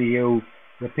GB3DO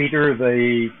repeater,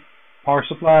 the power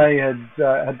supply had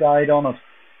died on it,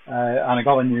 and I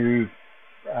got a new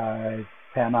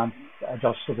 10 amp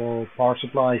adjustable power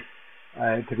supply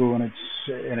to go in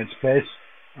its place.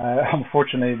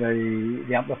 Unfortunately,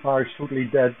 the amplifier is totally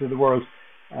dead to the world,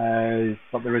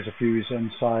 but there is a fuse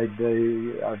inside.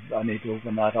 I need to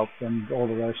open that up and all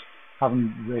the rest.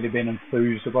 Haven't really been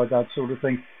enthused about that sort of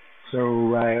thing,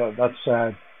 so that's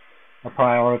a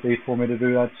priority for me to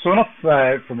do that. So enough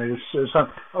for me.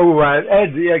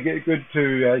 Ed, yeah, good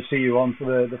to see you on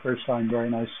for the first time. Very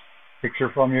nice picture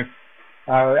from you.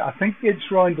 I think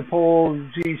it's round to Paul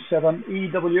G7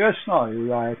 EWS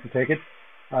now to take it.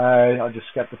 I'll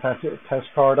just get the test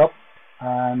card up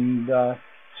and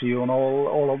see you on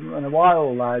all in a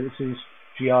while. This is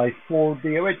GI4DOH for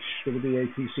the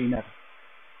BATC Net.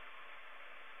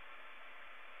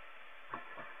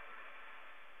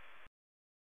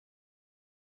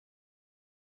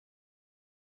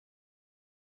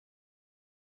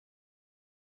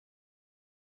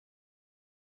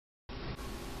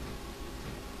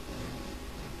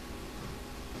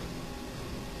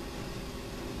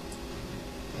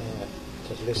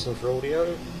 Just listen for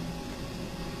audio.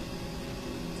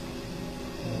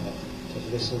 Just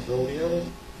listen for audio.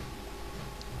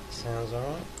 Sounds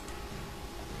alright.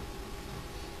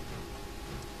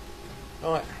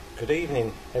 Alright, good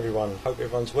evening everyone. Hope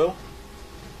everyone's well.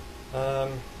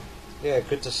 Yeah,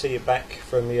 good to see you back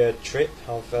from your trip.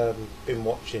 I've been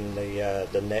watching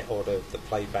the net or the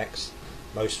playbacks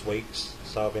most weeks,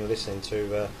 so I've been listening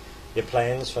to your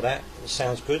plans for that. It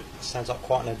sounds good. It sounds like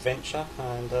quite an adventure,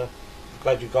 and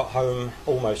glad you got home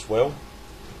almost well.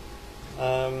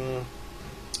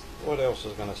 What else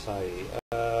was I going to say?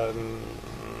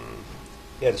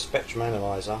 Yeah, the spectrum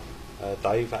analyzer,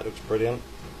 Dave, that looks brilliant.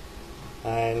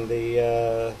 And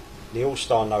the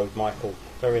All-Star node, Michael,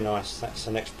 very nice. That's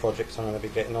the next project I'm going to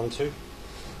be getting onto.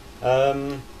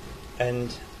 And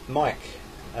Mike,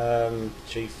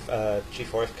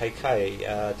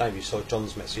 G4FKK, Dave, you saw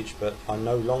John's message, but I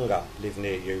no longer live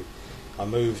near you. I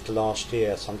moved last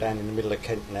year, so I'm down in the middle of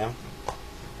Kent now.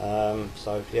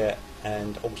 So yeah,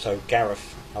 and also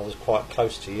Gareth, I was quite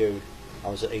close to you. I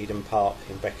was at Eden Park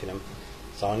in Beckenham,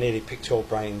 so I nearly picked your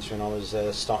brains when I was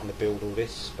starting to build all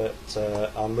this, but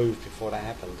I moved before that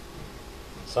happened.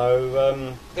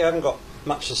 So yeah, I haven't got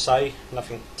much to say,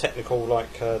 nothing technical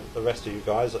like the rest of you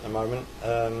guys at the moment.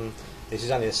 This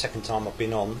is only the second time I've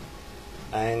been on,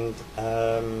 and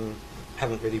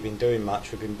haven't really been doing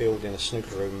much. We've been building a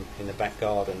snooker room in the back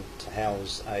garden to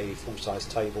house a full-size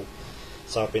table,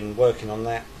 so I've been working on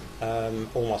that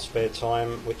all my spare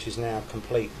time, which is now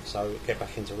complete, so get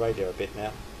back into radio a bit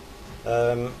now.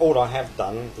 All I have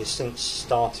done is, since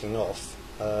starting off,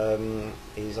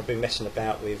 is I've been messing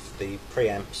about with the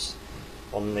preamps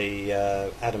on the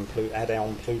add-on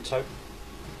Pluto.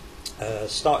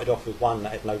 Started off with one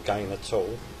that had no gain at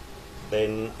all,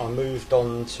 then I moved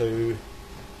on to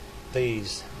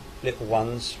these little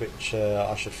ones, which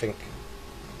I should think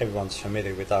everyone's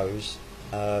familiar with those,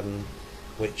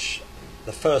 which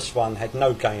the first one had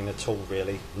no gain at all,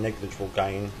 really, negligible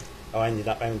gain. I ended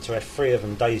up having to have 3 of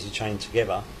them daisy chained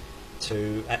together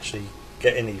to actually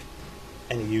get any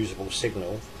usable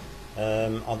signal.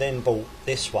 I then bought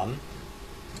this one,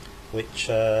 which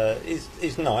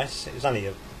is nice. It was only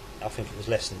I think it was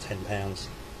less than £10. It's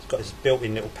got this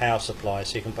built-in little power supply,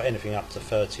 so you can put anything up to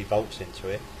 30 volts into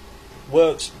it.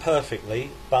 Works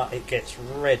perfectly, but it gets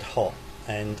red hot,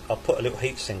 and I put a little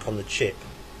heatsink on the chip.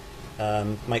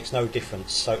 Makes no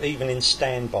difference, so even in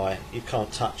standby you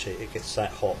can't touch it, it gets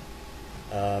that hot.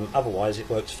 Otherwise it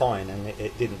works fine, and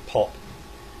it didn't pop.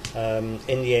 In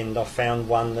the end I found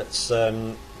one that's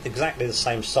exactly the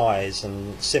same size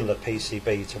and similar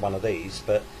PCB to one of these,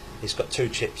 but it's got 2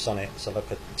 chips on it, so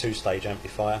like a 2-stage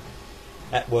amplifier.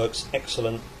 That works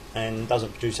excellent and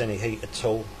doesn't produce any heat at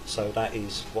all, so that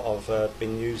is what I've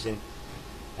been using,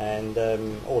 and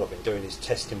all I've been doing is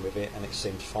testing with it, and it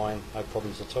seems fine, no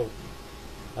problems at all.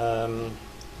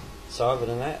 So other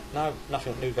than that, no,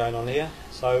 nothing new going on here,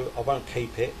 so I won't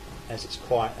keep it, as it's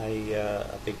quite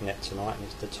a big net tonight and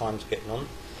the time's getting on.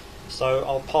 So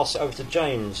I'll pass it over to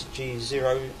James,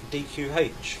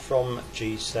 G0DQH from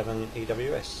G7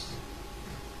 EWS.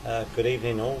 Good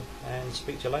evening all, and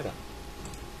speak to you later.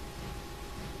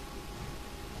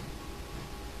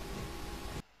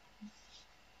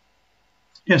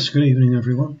 Yes, good evening,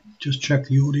 everyone. Just check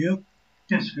the audio.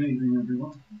 Yes, good evening,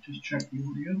 everyone. Just check the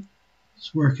audio.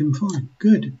 It's working fine.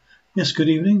 Good. Yes, good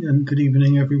evening, and good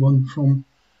evening, everyone from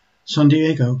San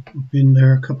Diego. I've been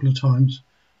there a couple of times.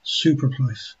 Super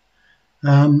place.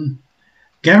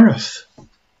 Gareth.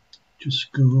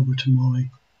 Just go over to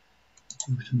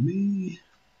me.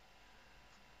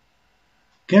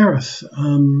 Gareth,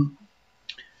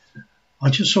 I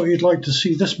just thought you'd like to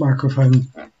see this microphone.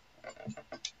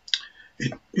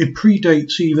 It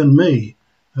predates even me,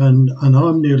 and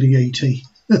I'm nearly 80.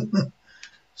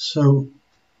 So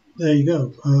there you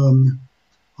go.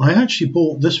 I actually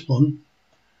bought this one,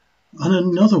 and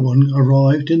another one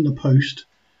arrived in the post,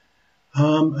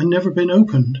 and never been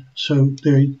opened. So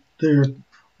they're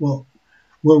World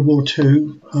War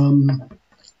II,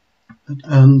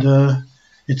 and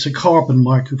it's a carbon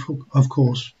mic, of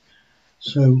course.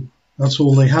 So that's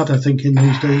all they had, I think, in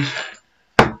those days.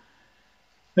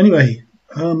 Anyway,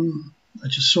 I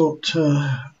just thought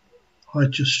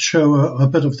I'd just show a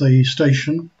bit of the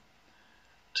station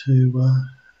to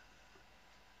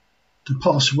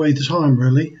pass away the time,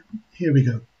 really. Here we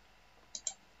go.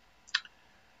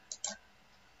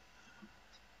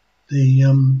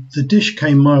 The dish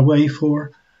came my way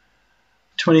for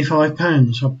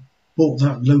 £25. I bought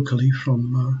that locally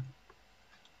from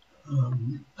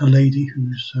a lady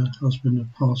whose husband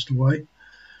had passed away,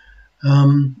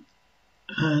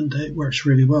 and it works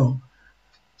really well.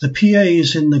 The PA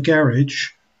is in the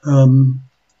garage,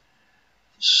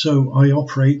 so I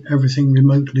operate everything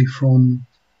remotely from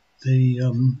the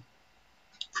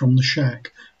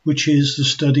shack, which is the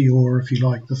study, or if you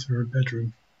like, the third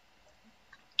bedroom.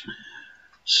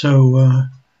 So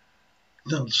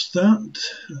that's that.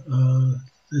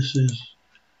 This is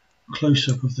a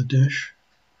close-up of the dish.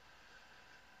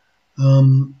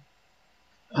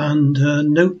 And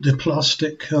note the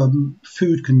plastic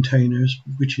food containers,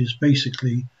 which is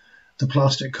basically the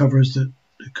plastic covers that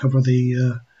cover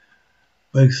the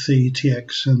both the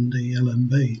TX and the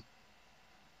LMB.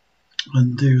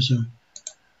 And there's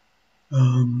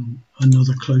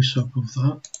another close-up of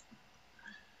that,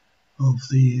 of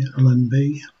the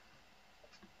LMB.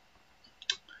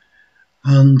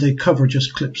 And the cover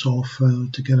just clips off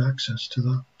to get access to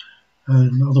that.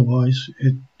 And otherwise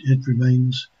it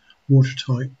remains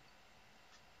watertight.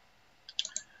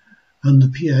 And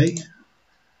the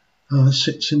PA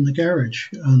sits in the garage,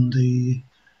 and the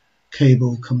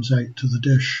cable comes out to the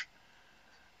dish.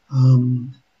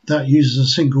 That uses a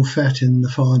single FET in the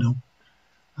final,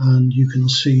 and you can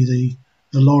see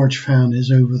the large fan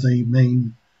is over the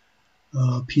main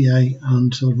PA,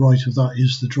 and to the right of that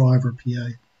is the driver PA.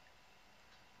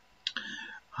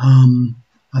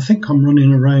 I think I'm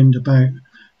running around about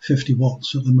 50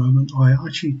 watts at the moment. I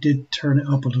actually did turn it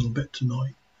up a little bit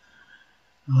tonight,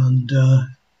 and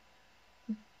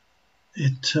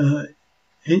it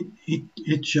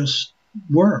just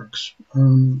works.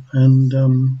 And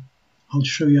I'll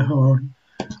show you how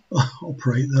I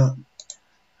operate that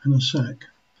in a sec.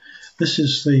 This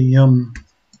is the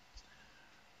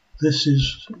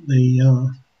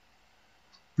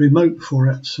remote for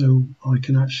it, so I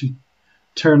can actually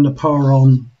turn the power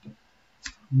on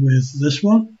with this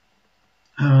one,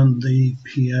 and the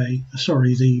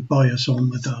the bias on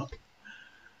with that,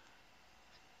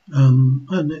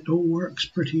 and it all works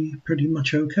pretty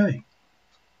much okay.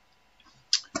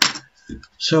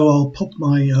 So I'll pop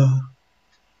my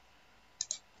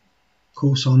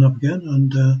course on up again,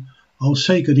 and I'll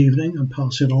say good evening and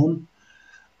pass it on,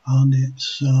 and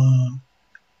it's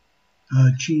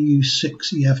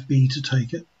GU6EFB to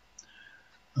take it,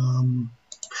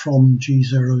 from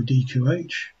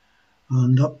G0DQH,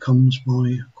 and up comes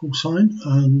my call sign,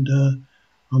 and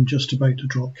I'm just about to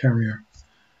drop carrier.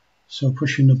 So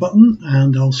pushing the button,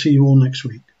 and I'll see you all next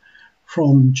week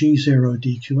from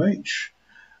G0DQH,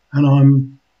 and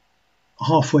I'm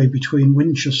halfway between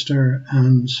Winchester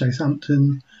and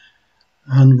Southampton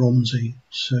and Romsey,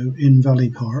 so in Valley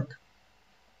Park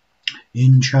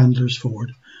in Chandler's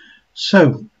Ford.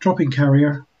 So dropping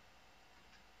carrier,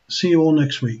 see you all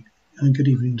next week, and good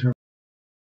evening to everyone.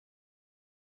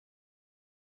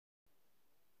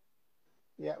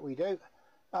 Yeah, we do.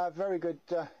 Very good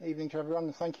evening to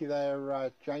everyone. Thank you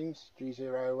there, James,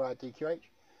 G0DQH.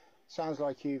 Sounds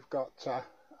like you've got,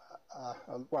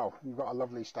 well, you've got a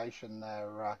lovely station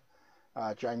there,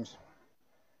 James.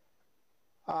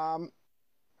 Well,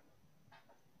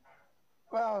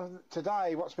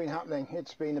 today, what's been happening?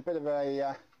 It's been a bit of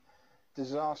a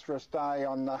disastrous day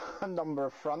on a number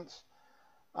of fronts.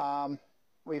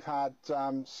 We've had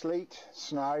sleet,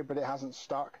 snow, but it hasn't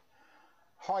stuck.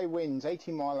 High winds,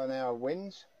 80 mile an hour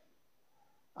winds,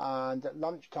 and at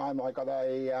lunchtime I got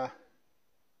a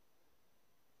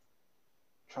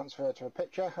transfer to a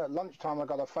picture. At lunchtime I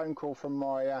got a phone call from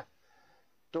my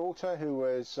daughter, who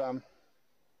was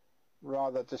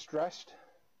rather distressed,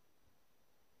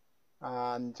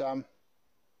 and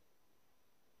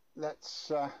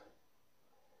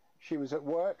she was at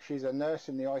work. She's a nurse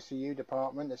in the ICU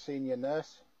department, a senior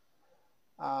nurse,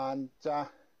 and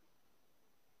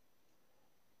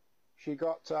she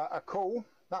got a call.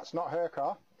 That's not her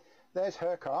car. There's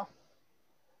her car.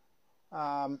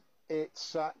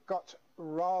 It's got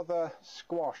rather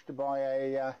squashed by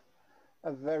a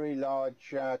very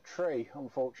large tree,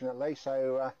 unfortunately,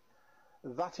 so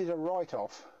that is a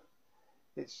write-off.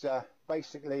 It's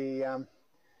basically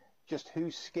just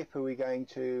whose skip are we going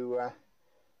to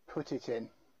put it in.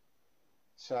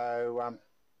 So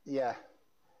yeah,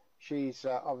 she's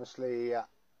obviously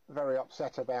very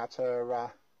upset about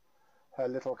her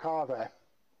little car there.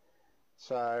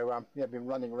 So yeah, I've been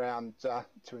running around to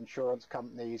insurance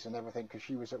companies and everything because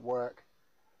she was at work.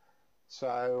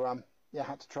 So yeah, I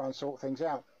had to try and sort things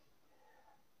out.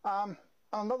 On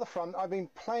another front, I've been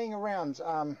playing around.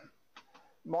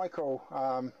 Michael,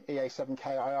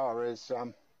 EA7KIR, has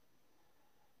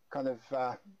kind of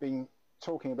been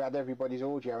talking about everybody's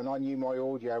audio, and I knew my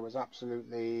audio was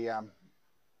absolutely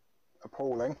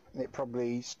appalling, and it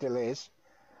probably still is.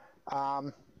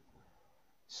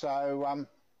 So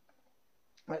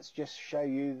let's just show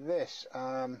you this.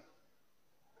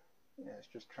 Let's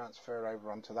just transfer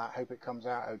over onto that. Hope it comes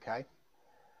out okay.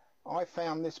 I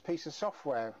found this piece of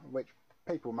software which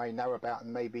people may know about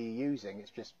and may be using.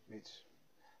 It's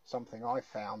something I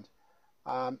found.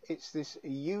 It's this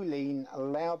Ulean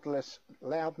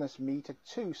loudness meter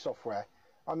 2 software.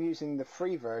 I'm using the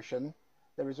free version.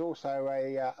 There is also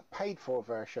a paid for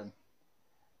version,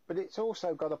 but it's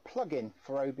also got a plugin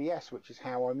for OBS, which is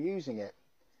how I'm using it.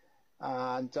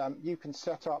 And you can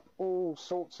set up all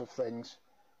sorts of things.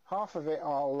 Half of it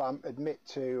I'll admit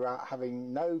to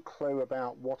having no clue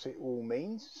about what it all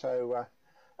means. So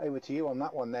over to you on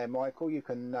that one there, Michael. You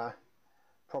can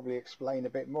probably explain a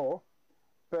bit more.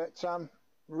 But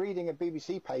reading a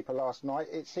BBC paper last night,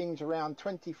 it seems around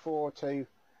 24 to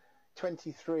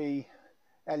 23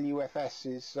 LUFS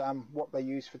is what they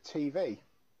use for TV.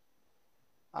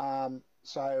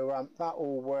 So that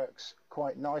all works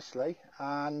quite nicely.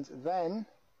 And then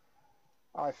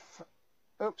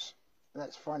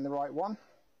let's find the right one.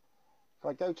 If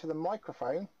I go to the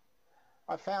microphone,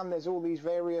 I found there's all these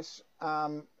various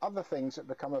other things that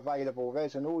become available.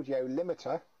 There's an audio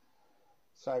limiter,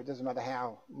 so it doesn't matter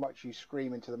how much you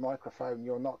scream into the microphone,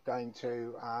 you're not going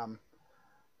to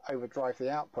overdrive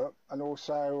the output. And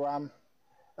also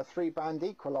a 3-band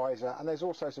equalizer, and there's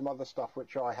also some other stuff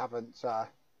which I haven't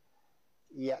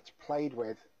yet played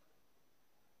with.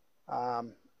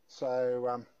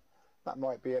 So that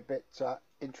might be a bit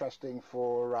interesting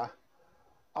for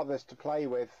others to play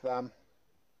with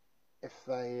if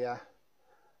they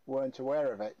weren't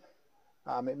aware of it.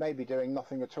 It may be doing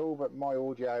nothing at all, but my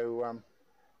audio,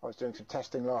 I was doing some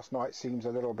testing last night, seems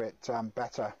a little bit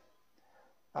better.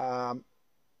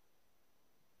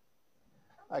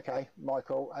 Okay,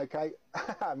 Michael, okay.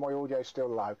 My audio's still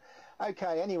low.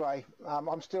 Okay, anyway,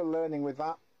 I'm still learning with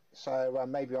that, so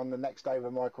maybe on the next over,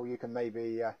 Michael, you can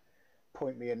maybe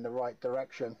point me in the right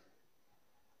direction.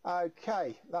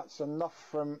 Okay, that's enough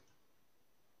from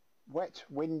wet,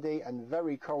 windy and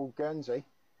very cold Guernsey.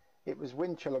 It was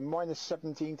wind chill of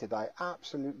 -17 today,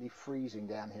 absolutely freezing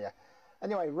down here.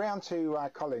 Anyway, round to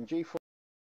Colin, G4.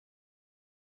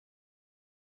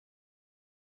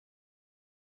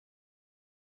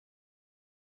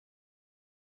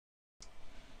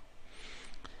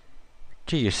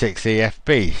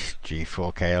 GU6EFB,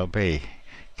 G4KLB.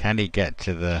 Can he get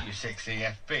to the...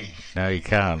 GU6EFB. No, he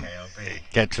can't. KLB.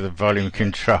 Get to the volume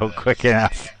control quick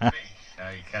enough. No,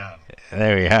 you can't.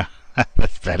 There we are.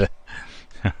 That's better.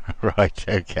 Right,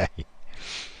 okay.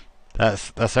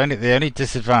 That's only the only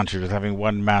disadvantage with having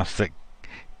one mouse that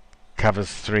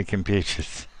covers 3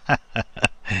 computers.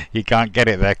 You can't get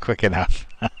it there quick enough.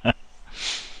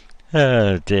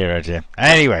 Oh dear, oh dear.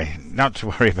 Anyway, not to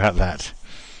worry about that.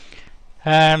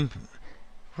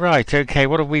 Right, okay,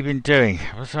 what have we been doing?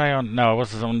 Was I on? No, I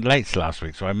wasn't on late last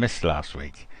week, so I missed last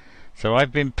week. So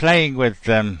I've been playing with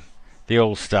the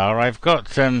All-Star. I've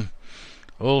got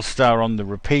All-Star on the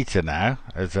repeater now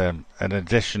as an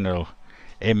additional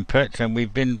input, and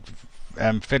we've been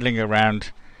fiddling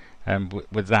around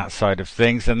with that side of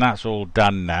things, and that's all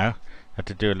done now. Had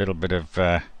to do a little bit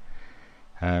of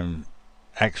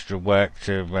extra work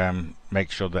to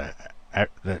make sure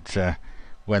that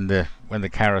when the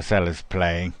carousel is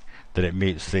playing, that it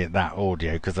mutes that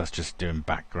audio, because that's just doing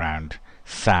background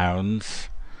sounds.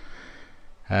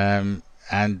 And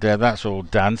that's all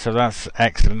done, so that's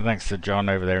excellent. Thanks to John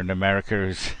over there in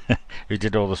America who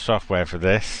did all the software for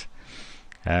this.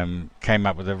 Came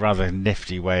up with a rather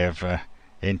nifty way of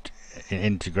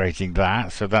integrating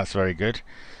that, so that's very good.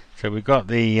 So we've got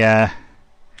the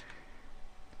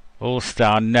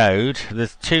All-Star node.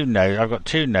 There's two nodes. I've got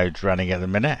two nodes running at the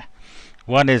minute.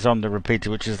 One is on the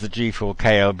repeater, which is the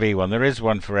G4KLB one. There is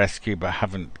one for SQ, but I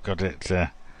haven't got it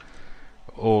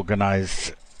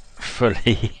organised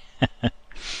fully.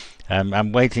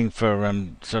 I'm waiting for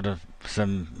sort of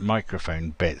some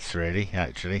microphone bits, really.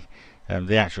 Actually,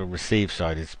 the actual receive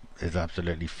side is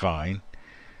absolutely fine,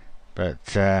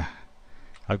 but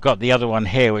I've got the other one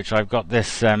here, which I've got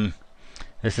this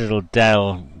this little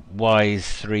Dell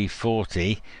Wise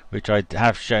 340, which I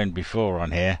have shown before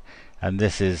on here, and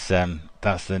this is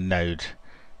that's the node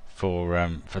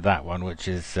for that one, which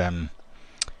is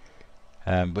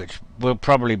which will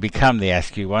probably become the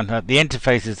SQ one. The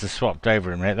interfaces are swapped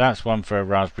over in a minute. That's one for a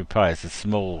Raspberry Pi. It's a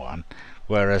small one,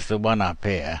 whereas the one up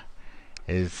here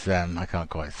is I can't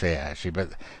quite see it actually,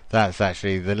 but that's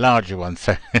actually the larger one.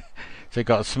 So so you've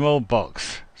got a small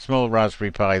box, small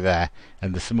Raspberry Pi there,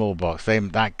 and the small box.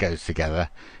 That goes together,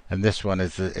 and this one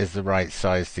is the right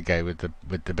size to go with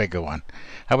the bigger one.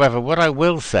 However, what I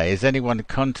will say is, anyone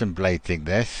contemplating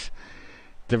this,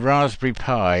 the Raspberry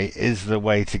Pi is the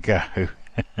way to go.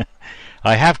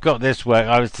 I have got this work.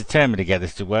 I was determined to get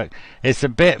this to work. It's a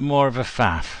bit more of a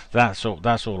faff. That's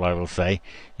all I will say.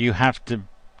 You have to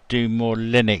do more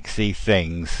Linuxy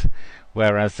things,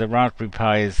 whereas the Raspberry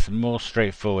Pi is more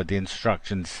straightforward. The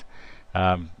instructions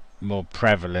more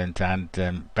prevalent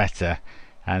and better,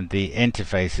 and the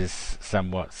interface is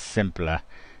somewhat simpler.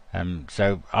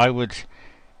 So I would,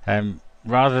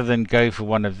 rather than go for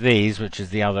one of these, which is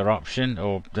the other option,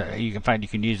 or in fact you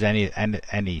can use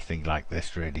anything like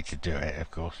this really to do it, of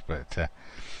course. But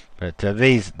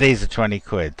these are 20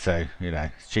 quid, so you know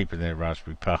it's cheaper than a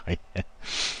Raspberry Pi.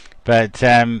 but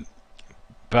I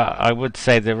would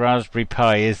say the Raspberry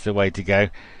Pi is the way to go.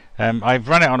 I've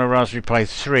run it on a Raspberry Pi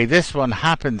 3. This one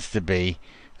happens to be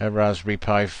a Raspberry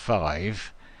Pi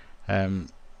 5.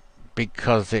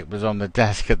 Because it was on the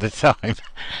desk at the time.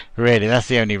 Really, that's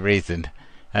the only reason.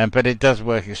 But it does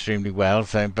work extremely well.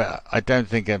 So, but I don't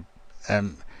think that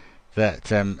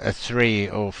a 3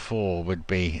 or 4 would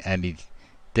be any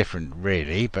different,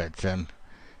 really. But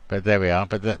there we are.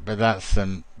 But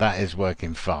that is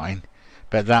working fine.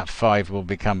 But that 5 will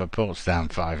become a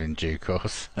Portsdown 5 in due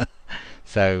course.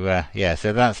 So yeah,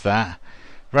 so that's that.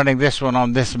 Running this one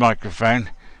on this microphone.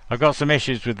 I've got some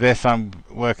issues with this I'm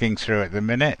working through at the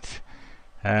minute.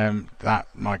 That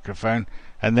microphone,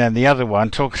 and then the other one.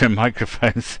 Talking of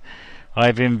microphones,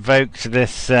 I've invoked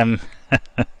this this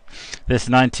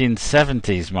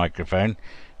 1970s microphone,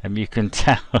 and you can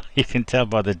tell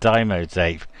by the Dymo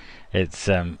tape its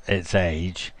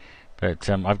age. But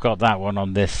I've got that one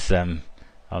on this on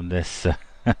this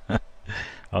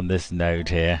node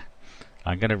here.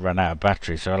 I'm going to run out of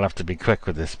battery, so I'll have to be quick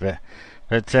with this bit.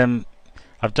 But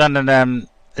I've done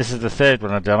this is the third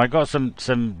one I've done. I got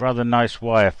some rather nice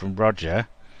wire from Roger,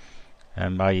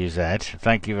 IUZ.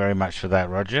 Thank you very much for that,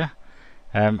 Roger.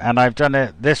 And I've done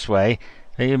it this way.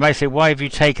 You may say, why have you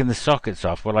taken the sockets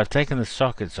off? Well, I've taken the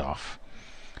sockets off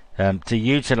to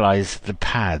utilize the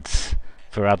pads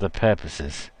for other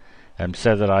purposes,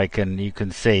 so that you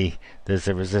can see there's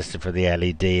a resistor for the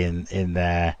LED in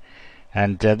there.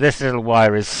 And this little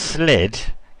wire is slid,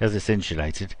 because it's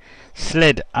insulated,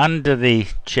 slid under the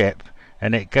chip,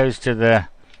 and it goes to the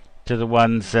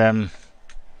ones one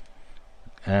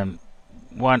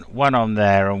on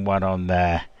there and one on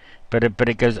there, but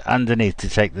it goes underneath to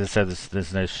take this, so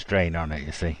there's no strain on it,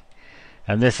 you see.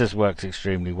 And this has worked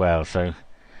extremely well. So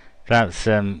that's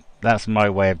my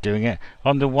way of doing it.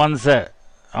 On the ones that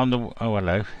on the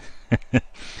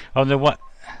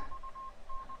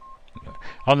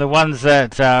ones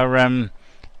that are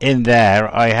in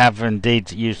there, I have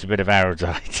indeed used a bit of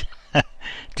Aerodite,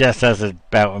 just as a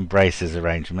belt and braces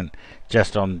arrangement,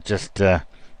 just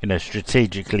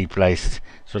strategically placed,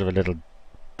 sort of a little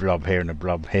blob here and a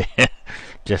blob here,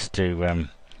 just to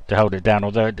hold it down.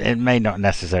 Although it may not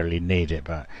necessarily need it,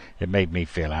 but it made me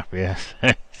feel happier.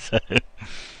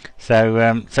 So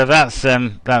that's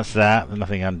that. There's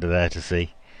nothing under there to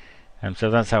see.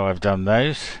 So that's how I've done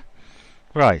those.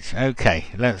 Right, okay,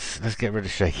 let's get rid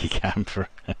of shaky cam for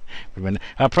a minute.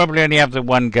 I'll probably only have the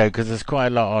one go because there's quite a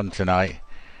lot on tonight.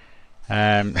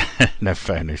 No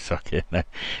phono socket, no.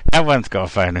 That one's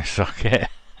got a phono socket.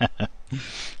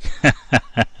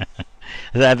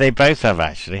 They both have,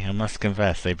 actually, I must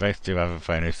confess, they both do have a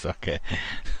phono socket.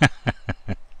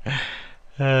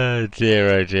 Oh dear,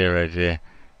 oh dear, oh dear.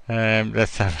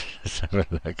 Let's have a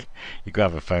look. You got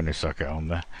to have a phono socket on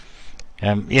there.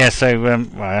 Yeah, so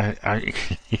well,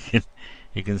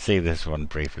 you can see this one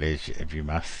briefly if you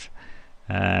must.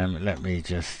 Let me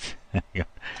just.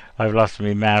 I've lost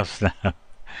my mouse now.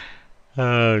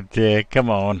 Oh dear! Come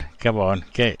on!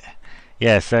 Get.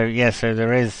 Yeah, so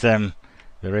there is a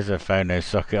phono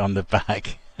socket on the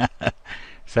back.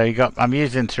 So you got. I'm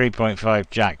using 3.5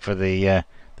 jack for the.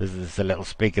 There's a little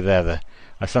speaker there.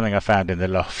 That's something I found in the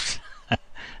loft,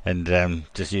 and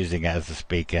just using it as a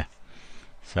speaker.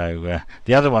 So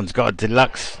the other one's got a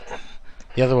deluxe.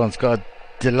 The other one's got a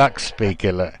deluxe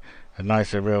speaker. Look, a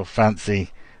nice, a real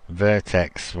fancy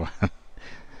Vertex one.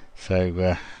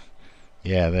 So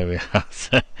yeah, there we are.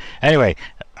 So, anyway,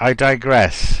 I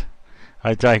digress.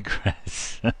 The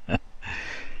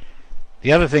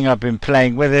other thing I've been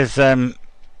playing with is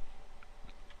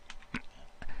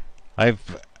I've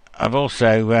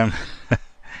also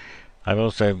I've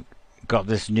also got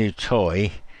this new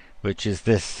toy, which is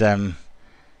this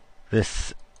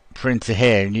this printer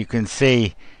here, and you can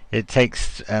see it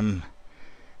takes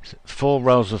 4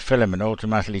 rolls of filament,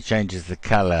 automatically changes the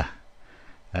colour.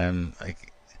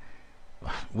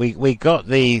 We got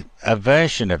a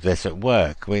version of this at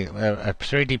work. A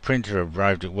 3D printer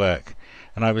arrived at work,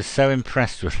 and I was so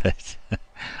impressed with it.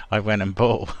 I went and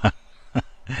bought one.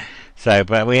 So,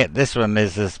 but this one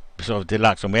is a sort of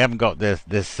deluxe one. We haven't got this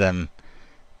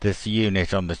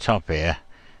unit on the top here,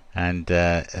 and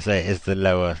so it is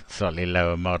the slightly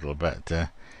lower model. But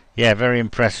yeah, very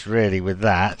impressed really with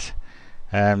that.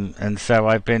 And so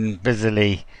I've been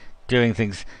busily doing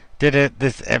things. For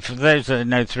those that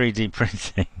know 3D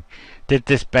printing, did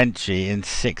this benchy in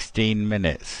 16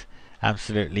 minutes.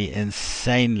 Absolutely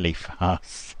insanely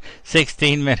fast.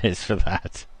 16 minutes for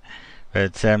that.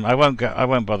 But I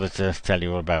won't bother to tell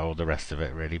you all about all the rest of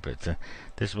it really. But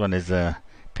this one is a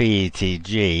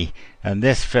PETG, and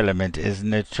this filament is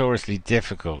notoriously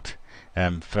difficult.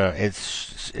 For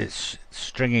its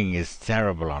stringing is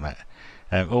terrible on it.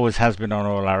 Always has been on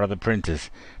all our other printers,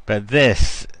 but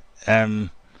this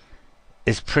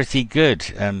is pretty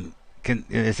good.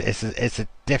 It's a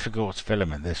difficult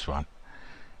filament, this one,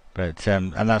 but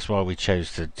and that's why we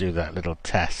chose to do that little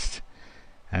test.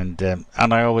 And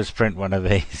I always print one of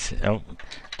these. Oh,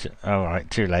 all right,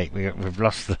 too late. We've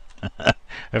lost the.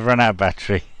 We've run out of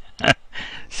battery.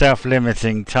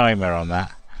 Self-limiting timer on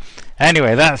that.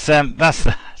 Anyway, that's that.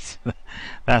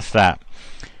 That's that.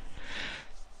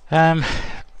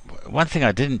 One thing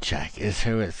I didn't check is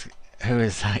who is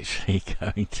actually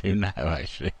going to now.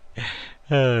 Actually,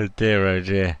 oh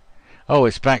dear. Oh,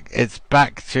 it's back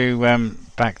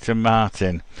to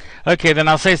Martin. Okay, then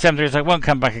I'll say something. I won't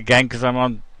come back again because I'm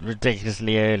on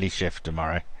ridiculously early shift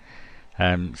tomorrow.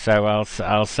 So I'll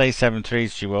say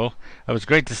 7.3s to you all. It was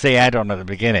great to see Ed on at the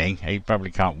beginning. He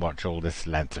probably can't watch all this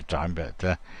length of time,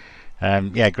 but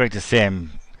yeah, great to see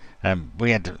him.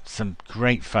 We had some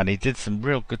great fun. He did some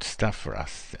real good stuff for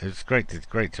us. It was great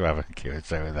to have a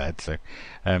QSO with Ed. So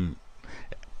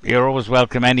you're always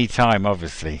welcome any time,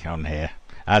 obviously, on here,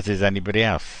 as is anybody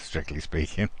else, strictly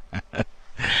speaking.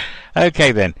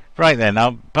 Okay then, right then,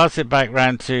 I'll pass it back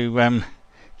round to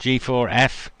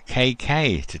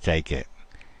G4FKK to take it.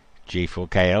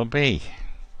 G4KLB.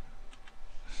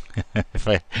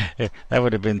 That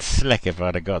would have been slick if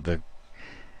I'd have got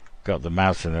the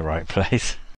mouse in the right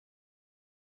place.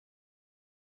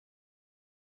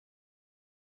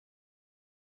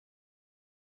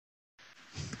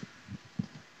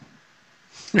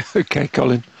 Okay,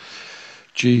 Colin.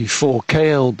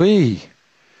 G4KLB.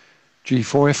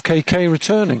 G4FKK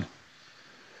returning.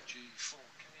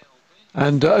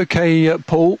 And okay,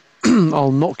 Paul,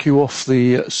 I'll knock you off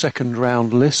the second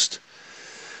round list.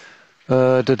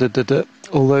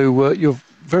 Although you're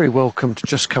very welcome to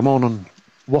just come on and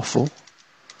waffle.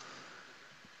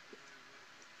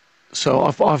 So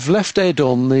I've left Ed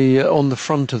on the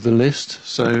front of the list.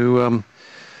 So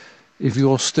if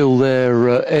you're still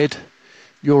there, Ed,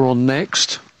 you're on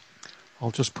next.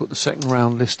 I'll just put the second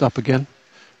round list up again,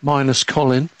 minus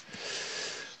Colin.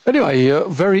 Anyway,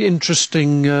 very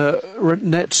interesting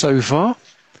net so far,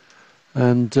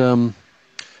 and it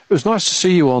was nice to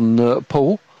see you on,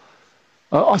 Paul.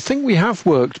 I think we have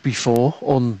worked before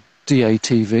on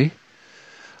DATV,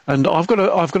 and I've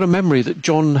got a memory that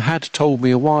John had told me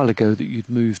a while ago that you'd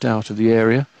moved out of the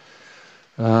area.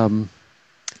 So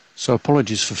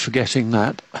apologies for forgetting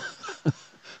that.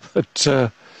 But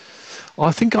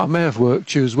I think I may have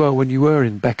worked you as well when you were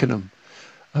in Beckenham.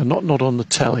 Not on the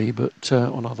telly, but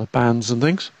on other bands and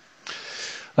things.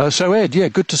 So Ed, yeah,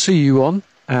 good to see you on,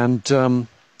 and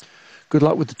good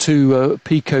luck with the two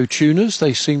Pico tuners.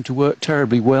 They seem to work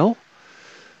terribly well.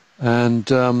 And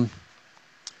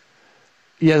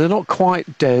yeah, they're not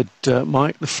quite dead,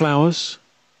 Mike, the flowers.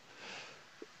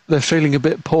 They're feeling a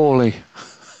bit poorly.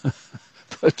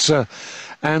 But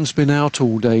Anne's been out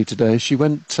all day today. She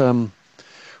went,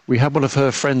 we had one of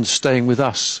her friends staying with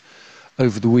us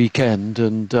over the weekend,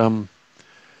 and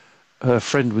her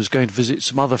friend was going to visit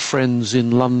some other friends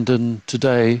in London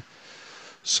today.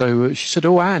 So she said,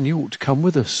 "Oh, Anne, you ought to come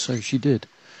with us." So she did.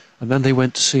 And then they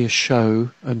went to see a show,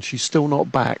 and she's still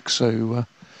not back. So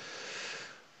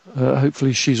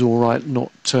hopefully she's all right,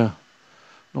 not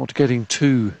getting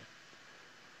too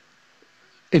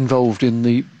involved in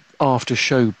the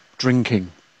after-show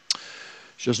drinking.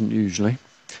 She doesn't usually.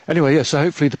 Anyway, yeah, so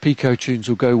hopefully the Pico tunes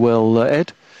will go well,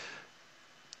 Ed.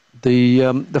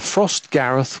 The frost,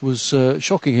 Gareth, was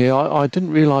shocking here. I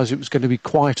didn't realise it was going to be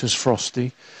quite as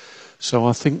frosty. So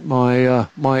I think my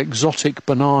exotic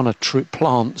banana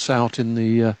plants out in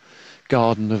the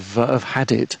garden have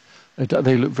had it.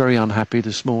 They look very unhappy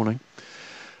this morning.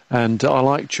 And I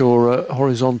liked your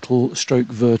horizontal stroke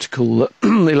vertical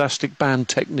elastic band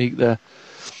technique there.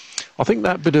 I think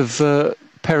that bit of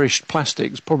perished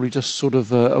plastic is probably just sort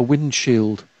of a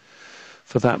windshield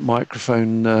for that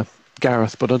microphone,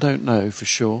 Gareth, but I don't know for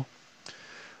sure.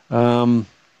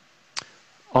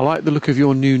 I like the look of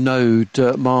your new node,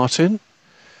 Martin,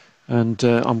 and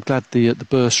I'm glad the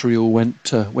bursary all went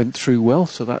through well.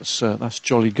 So that's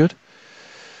jolly good.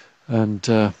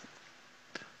 And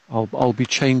I'll be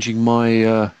changing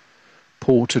my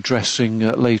port addressing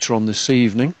later on this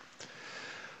evening.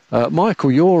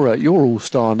 Michael, your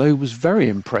All-Star node was very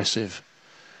impressive.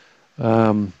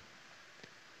 Your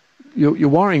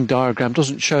wiring diagram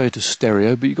doesn't show it as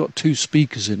stereo, but you've got two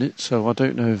speakers in it, so I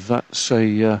don't know if that's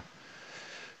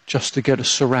just to get a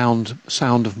surround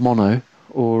sound of mono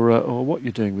or what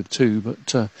you're doing with two,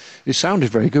 but it sounded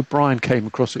very good. Brian came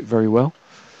across it very well.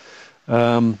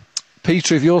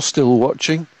 Peter, if you're still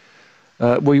watching,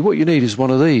 well, what you need is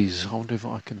one of these. I wonder if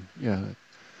I can, yeah.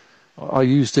 I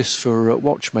use this for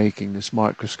watchmaking, this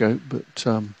microscope, but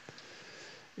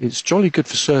it's jolly good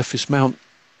for surface mount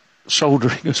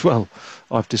soldering as well,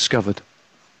 I've discovered.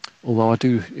 Although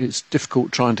it's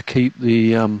difficult trying to keep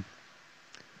the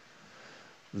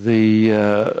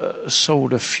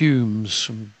solder fumes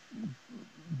from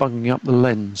bunging up the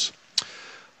lens.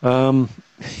 Yeah,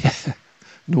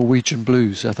 Norwegian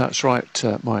blues, that's right,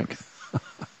 Mike.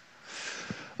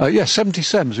 Yeah,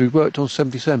 77s. We worked on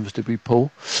 77s, did we,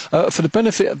 Paul? For the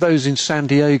benefit of those in San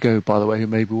Diego, by the way, who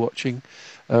may be watching,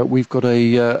 we've got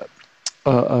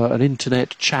an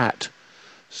internet chat.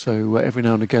 So every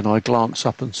now and again, I glance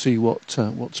up and see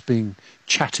what's being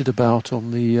chatted about on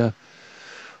the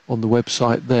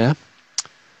website there.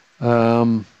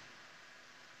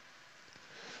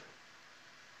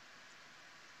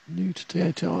 New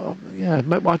today, yeah.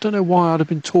 I don't know why I'd have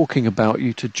been talking about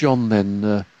you to John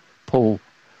then, Paul.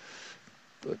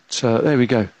 But there we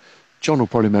go. John will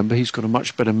probably remember. He's got a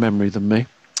much better memory than me.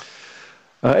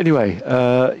 Anyway,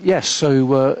 yes.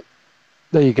 So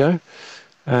there you go.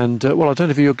 And well, I don't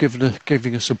know if you're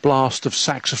giving us a blast of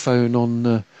saxophone on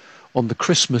the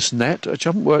Christmas net, which I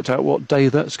haven't worked out what day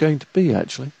that's going to be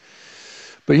actually.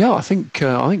 But yeah, I think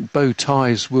bow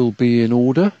ties will be in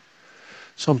order.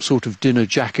 Some sort of dinner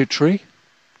jacketry.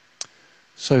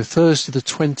 So Thursday the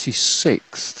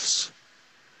 26th.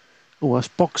 Oh, that's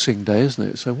Boxing Day, isn't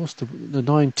it? So what's the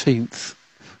 19th?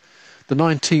 The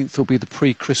 19th will be the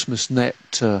pre-Christmas net,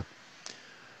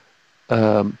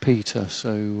 Peter.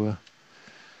 So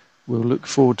we'll look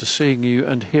forward to seeing you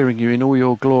and hearing you in all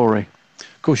your glory.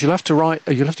 Of course, you'll have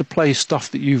to play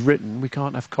stuff that you've written. We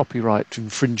can't have copyright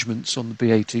infringements on the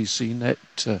BATC net,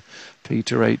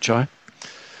 Peter H.I.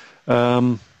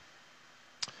 I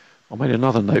made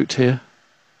another note here.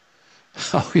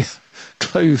 Oh yeah.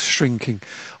 Clothes shrinking.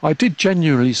 I did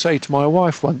genuinely say to my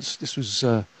wife once, this was,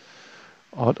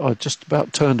 I just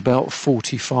turned about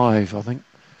 45, I think,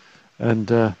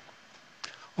 and I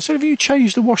said, "Have you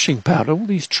changed the washing powder? All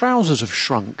these trousers have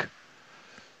shrunk."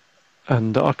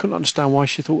 And I couldn't understand why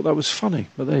she thought that was funny,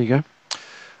 but there you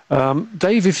go.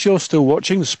 Dave, if you're still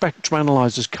watching, the spectrum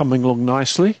analyzer's coming along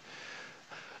nicely.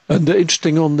 And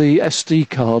interesting on the SD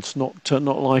cards, not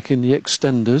like in the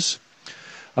extenders.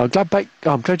 I'm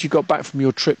glad you got back from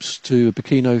your trips to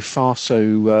Burkina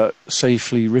Faso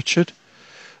safely, Richard.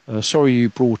 Sorry you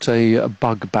brought a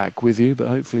bug back with you, but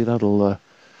hopefully that'll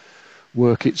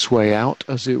work its way out,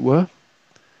 as it were.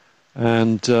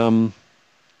 And I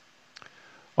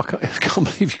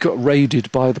can't believe you got raided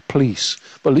by the police.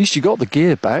 But at least you got the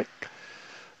gear back.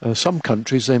 Some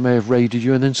countries, they may have raided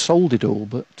you and then sold it all.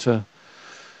 But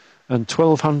and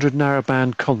 1,200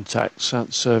 narrowband contacts,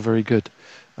 that's very good.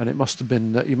 and it must have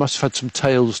been you must have had some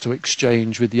tales to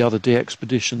exchange with the other D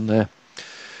expedition there.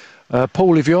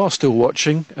 Paul, if you are still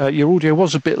watching, your audio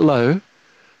was a bit low,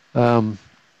 but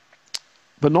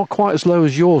not quite as low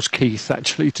as yours, Keith.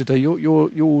 Actually, today your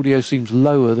audio seems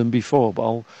lower than before, but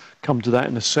I'll come to that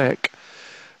in a sec.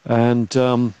 And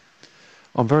I'm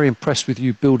very impressed with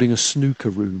you building a snooker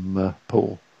room,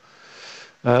 Paul.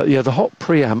 Yeah, the hot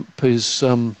preamp is.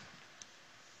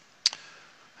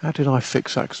 How did I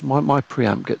fix that? 'Cause my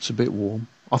preamp gets a bit warm.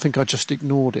 I think I just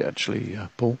ignored it, actually,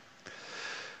 Paul.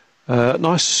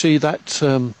 Nice to see that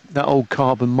old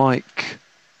carbon mic,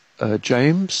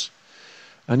 James.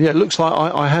 And yeah, it looks like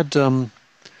I had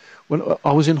when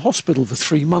I was in hospital for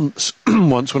 3 months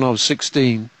once when I was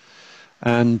 16,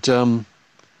 and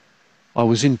I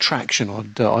was in traction.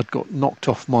 I'd got knocked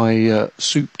off my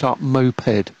souped-up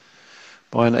moped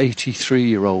by an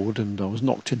 83-year-old, and I was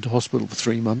knocked into hospital for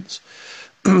 3 months.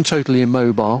 Totally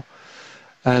immobile,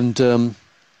 and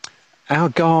our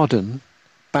garden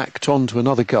backed onto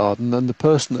another garden, and the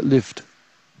person that lived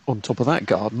on top of that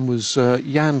garden was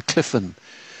Jan Cliffen,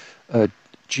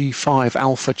 G5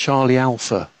 Alpha Charlie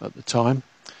Alpha at the time,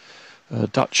 a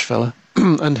Dutch fella,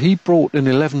 and he brought an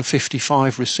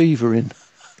 1155 receiver in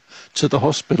to the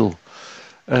hospital,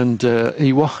 and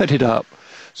he wired it up,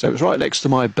 so it was right next to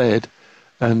my bed.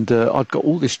 And I'd got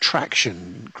all this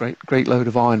traction, great load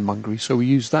of ironmongery, so we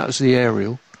used that as the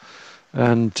aerial.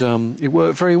 And it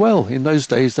worked very well. In those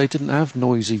days, they didn't have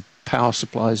noisy power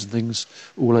supplies and things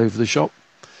all over the shop.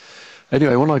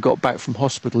 Anyway, when I got back from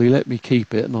hospital, he let me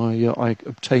keep it, and I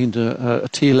obtained a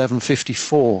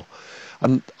T1154.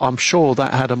 And I'm sure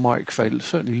that had a microphone. It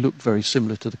certainly looked very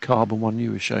similar to the carbon one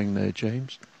you were showing there,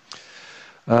 James.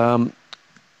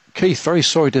 Keith, very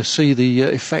sorry to see the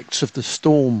effects of the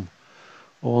storm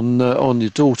on your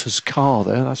daughter's car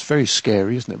there. That's very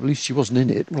scary, isn't it? At least she wasn't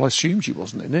in it. Well, I assume she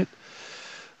wasn't in it.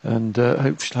 And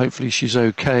hopefully she's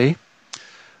okay.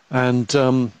 And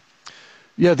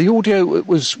yeah, the audio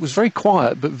was very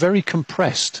quiet, but very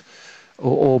compressed,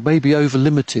 or maybe over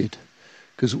limited,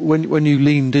 because when you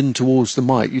leaned in towards the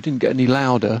mic, you didn't get any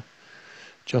louder.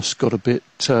 Just got a bit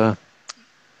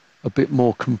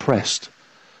more compressed.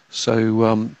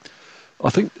 So I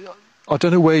think. I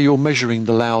don't know where you're measuring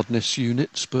the loudness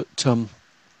units, but I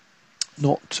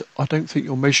don't think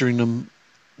you're measuring them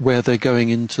where they're going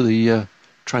into the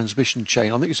transmission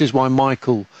chain. I think this is why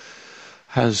Michael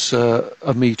has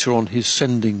a meter on his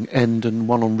sending end and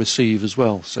one on receive as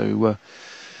well. So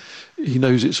he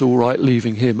knows it's all right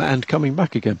leaving him and coming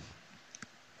back again.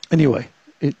 Anyway,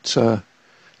 it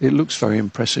looks very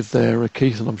impressive there,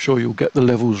 Keith, and I'm sure you'll get the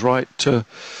levels right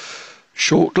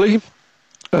shortly.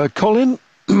 Colin,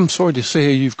 sorry to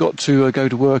see you've got to go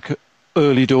to work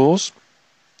early doors.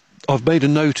 I've made a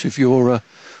note of your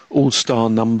all-star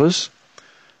numbers,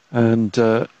 and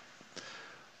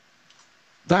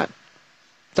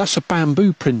that's a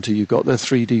bamboo printer you got there,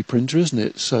 3D printer, isn't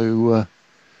it? So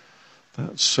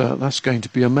that's going to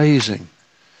be amazing.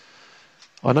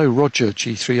 I know Roger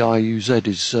G3IUZ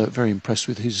is very impressed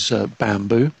with his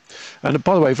bamboo. And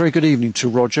by the way, very good evening to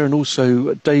Roger, and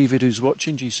also David, who's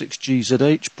watching,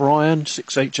 G6GZH, Brian,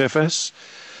 6HFS,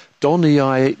 Don,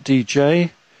 EI8DJ,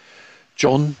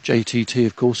 John, JTT,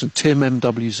 of course, and Tim,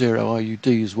 MW0IUD,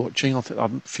 is watching. I think a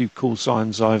few call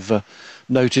signs I've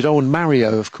noted. Oh, and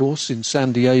Mario, of course, in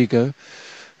San Diego,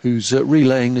 who's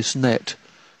relaying this net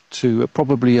to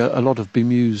probably a lot of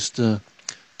bemused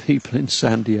people in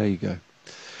San Diego.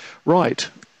 Right,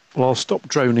 well, I'll stop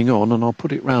droning on and I'll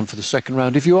put it round for the second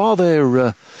round. If you are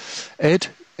there, Ed,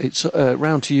 it's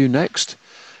round to you next.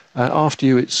 After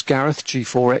you, it's Gareth,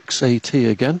 G4XAT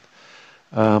again.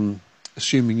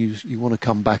 Assuming you want to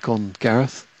come back on,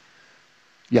 Gareth.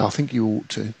 Yeah, I think you ought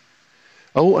to.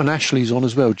 Oh, and Ashley's on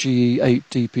as well,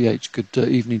 GE8DPH. Good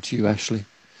evening to you, Ashley.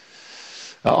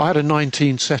 I had a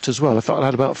 19 set as well. I thought I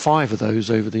had about 5 of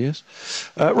those over the years.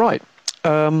 Right,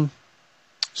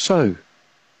 so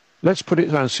let's put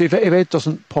it down. See if Ed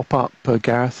doesn't pop up,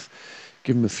 Gareth.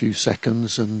 Give him a few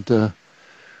seconds, and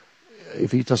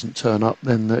if he doesn't turn up,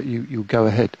 then you'll go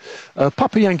ahead.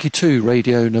 Papa Yankee 2,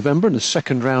 Radio November, and the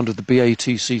second round of the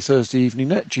BATC Thursday Evening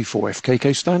Net.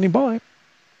 G4FKK standing by.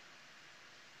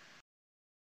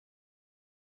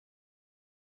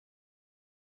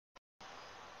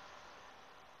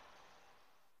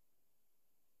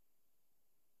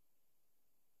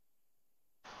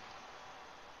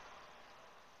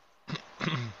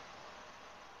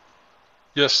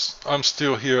 Yes, I'm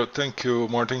still here. Thank you,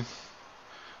 Martin.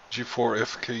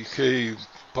 G4FKK,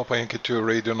 Papa Yankee 2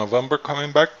 Radio November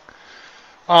coming back.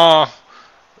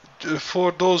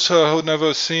 For those who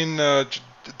never seen,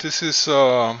 this is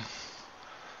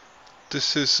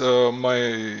This is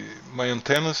my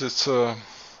antennas. It's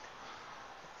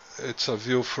a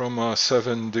view from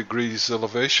 7 degrees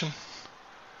elevation.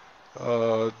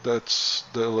 That's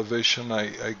the elevation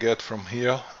I get from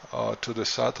here to the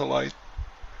satellite.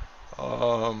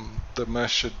 The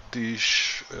meshed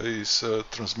dish is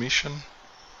transmission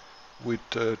with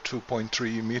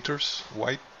 2.3 meters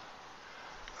wide,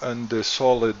 and the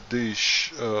solid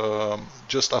dish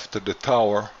just after the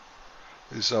tower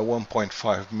is a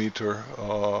 1.5 meter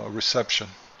reception,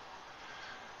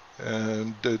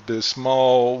 and the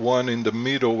small one in the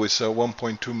middle is a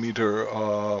 1.2 meter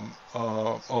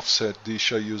offset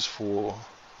dish I use for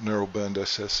narrowband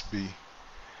SSB.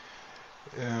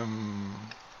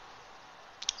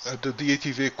 The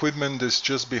DATV equipment is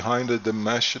just behind the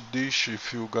mesh dish.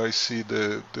 If you guys see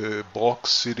the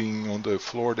box sitting on the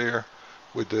floor there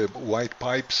with the white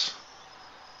pipes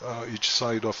each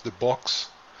side of the box,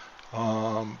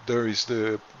 there is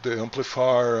the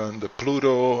amplifier and the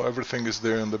Pluto. Everything is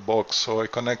there in the box, so I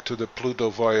connect to the Pluto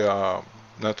via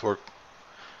network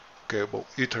cable,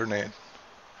 Ethernet.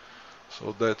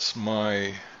 So that's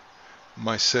my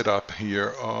setup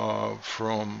here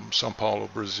from São Paulo,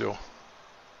 Brazil.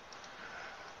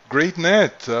 Great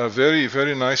net, very,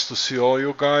 very nice to see all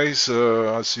you guys.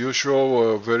 As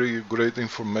usual, very great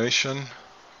information.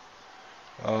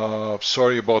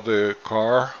 Sorry about the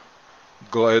car.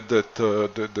 Glad that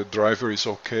the driver is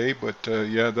okay, but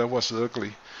yeah, that was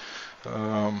ugly.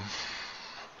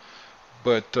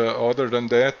 But other than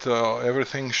that,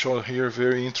 everything shown here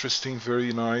very interesting,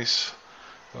 very nice.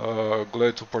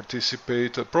 Glad to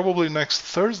participate. Probably next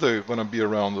Thursday I'm gonna be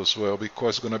around as well,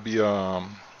 because it's gonna be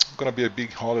a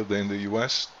big holiday in the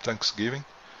US, Thanksgiving.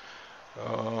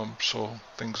 So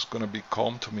things gonna be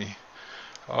calm to me.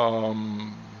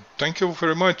 Thank you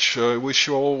very much. I wish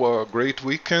you all a great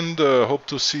weekend. Hope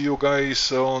to see you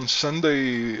guys on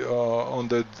Sunday on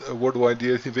the Worldwide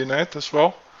DATV Net as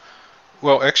well.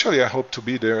 Well, actually, I hope to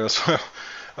be there as well.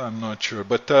 I'm not sure,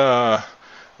 but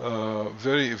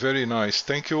very, very nice.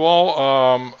 Thank you all.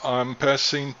 I'm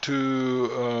passing to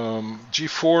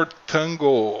G4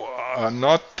 Tango,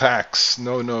 not tax.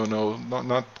 No,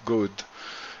 not good.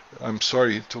 I'm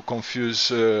sorry to confuse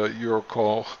your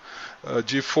call.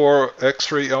 G4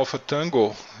 X-Ray Alpha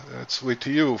Tango, that's with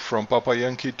you from Papa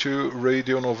Yankee 2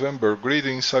 Radio November.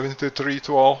 Greetings 73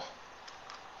 to all.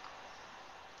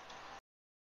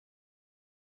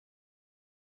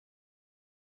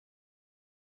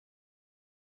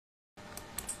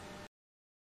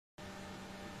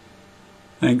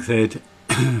 Thanks, Ed.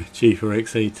 G4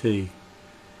 XAT.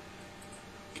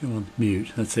 Come on,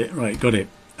 mute. That's it. Right, got it.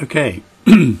 Okay.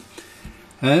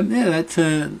 Yeah,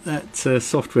 that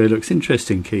software looks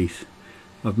interesting, Keith.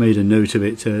 I've made a note of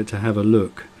it to have a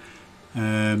look.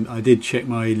 I did check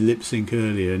my lip sync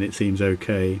earlier and it seems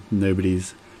okay.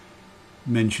 Nobody's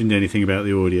mentioned anything about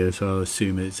the audio, so I'll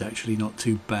assume it's actually not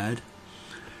too bad.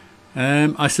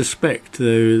 I suspect,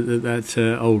 though, that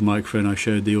old microphone I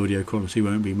showed, the audio quality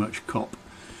won't be much cop.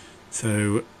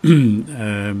 So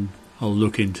I'll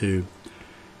look into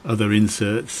other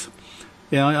inserts.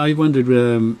 Yeah, I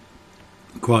wondered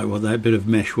quite what that bit of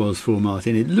mesh was for,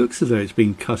 Martin. It looks as though it's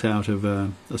been cut out of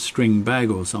a string bag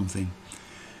or something.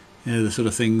 You know, the sort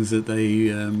of things that they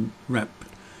wrap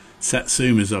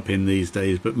Satsumas up in these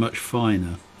days, but much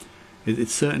finer. It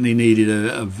certainly needed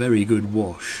a very good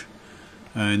wash,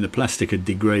 and the plastic had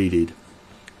degraded.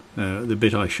 The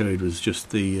bit I showed was just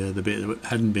the bit that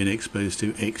hadn't been exposed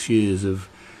to X years of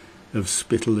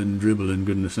spittle and dribble and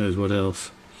goodness knows what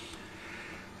else.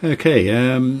 Okay,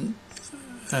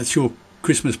 that's your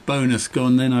Christmas bonus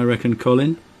gone then, I reckon,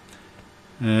 Colin.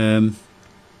 I've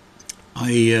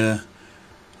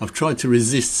tried to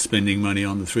resist spending money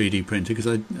on the 3D printer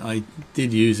because I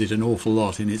did use it an awful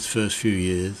lot in its first few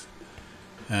years.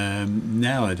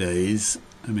 Nowadays,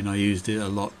 I mean, I used it a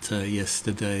lot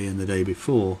yesterday and the day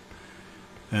before,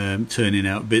 turning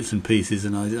out bits and pieces,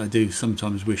 and I do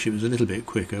sometimes wish it was a little bit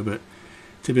quicker, but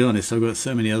to be honest, I've got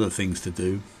so many other things to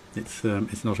do.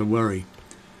 It's not a worry.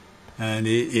 And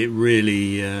it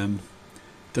really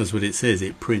does what it says.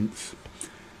 It prints.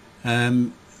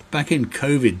 Back in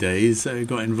COVID days, I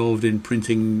got involved in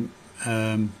printing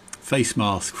face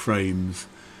mask frames,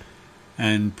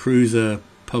 and Prusa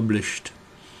published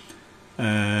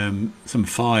some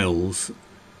files,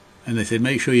 and they said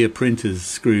make sure your printer's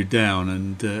screwed down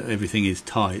and everything is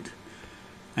tight.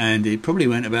 And it probably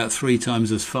went about 3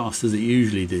 times as fast as it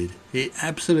usually did. It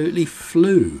absolutely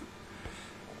flew.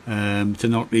 To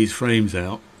knock these frames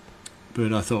out,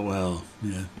 but I thought, well,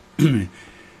 yeah.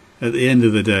 At the end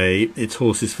of the day, it's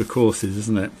horses for courses,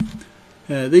 isn't it?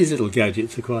 These little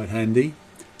gadgets are quite handy.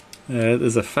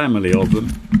 There's a family of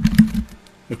them.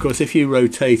 Of course, if you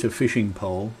rotate a fishing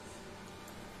pole,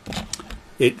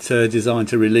 it's designed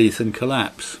to release and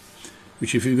collapse,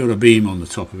 which if you've got a beam on the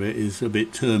top of it is a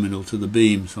bit terminal to the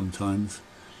beam sometimes.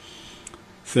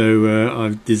 So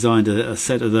I've designed a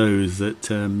set of those that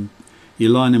you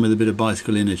line them with a bit of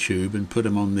bicycle inner tube and put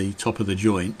them on the top of the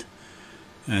joint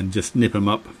and just nip them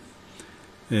up.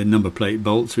 They're number plate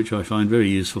bolts, which I find very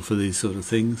useful for these sort of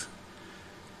things,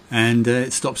 and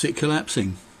it stops it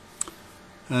collapsing.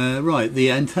 Right, the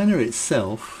antenna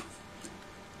itself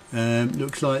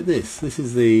looks like this. This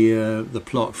is the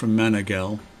plot from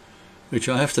Managal, which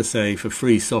I have to say, for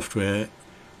free software,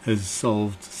 has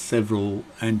solved several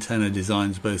antenna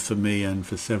designs both for me and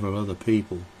for several other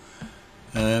people.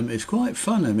 It's quite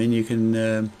fun. I mean, you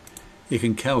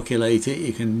can calculate it,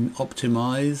 you can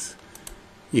optimize,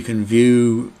 you can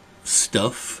view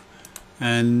stuff,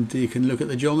 and you can look at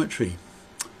the geometry.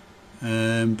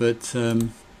 But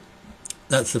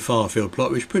that's the far field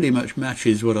plot, which pretty much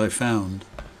matches what I found,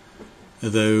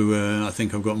 although I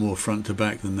think I've got more front to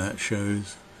back than that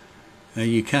shows.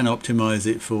 You can optimize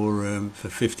it for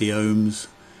 50 ohms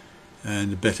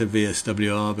and better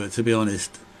VSWR, but to be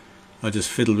honest, I just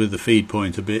fiddled with the feed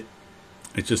point a bit.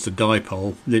 It's just a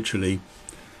dipole, literally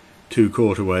 2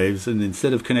 quarter waves, and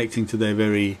instead of connecting to their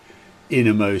very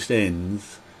innermost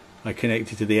ends, I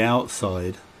connected to the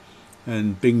outside,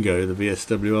 and bingo, the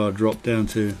VSWR dropped down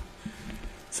to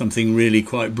something really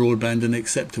quite broadband and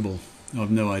acceptable.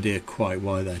 I've no idea quite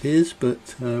why that is,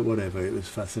 but whatever, it was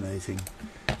fascinating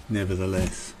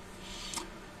nevertheless.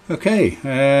 Okay,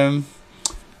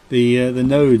 the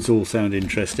nodes all sound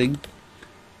interesting.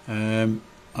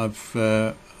 I've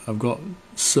got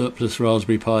surplus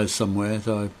Raspberry Pis somewhere,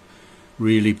 so I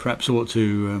really perhaps ought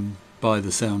to buy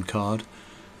the sound card.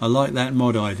 I like that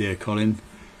mod idea, Colin.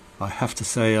 I have to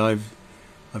say I've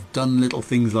done little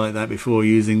things like that before,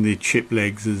 using the chip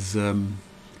legs as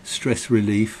stress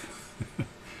relief.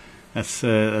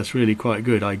 That's really quite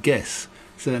good, I guess.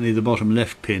 Certainly the bottom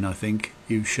left pin, I think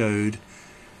you showed,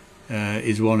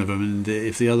 is one of them, and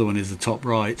if the other one is the top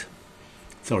right,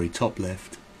 sorry, top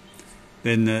left,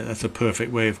 then that's a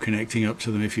perfect way of connecting up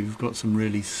to them if you've got some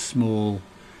really small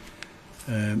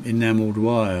enamelled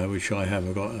wire, which I have.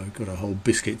 I've got a whole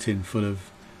biscuit tin full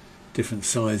of different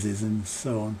sizes and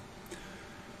so on.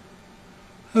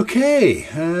 Okay,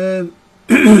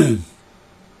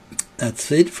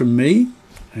 that's it from me.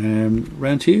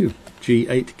 Round to you,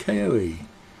 G8 KOE.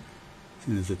 As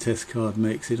soon as the test card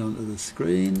makes it onto the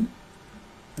screen,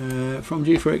 from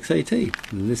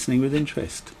G4XAT, listening with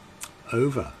interest.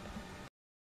 Over.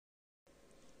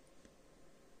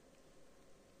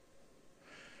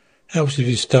 Helps if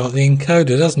you start the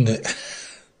encoder, doesn't it?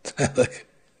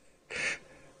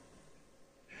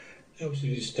 Helps if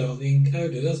you start the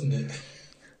encoder, doesn't it?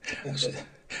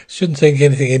 Shouldn't think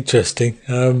anything interesting.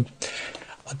 I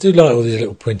do like all these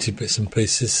little printed bits and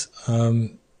pieces.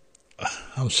 I'm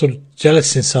sort of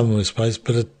jealous in some respects,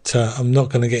 but I'm not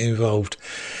going to get involved.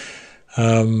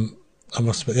 I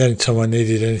must admit, the only time I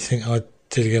needed anything, I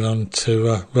did get on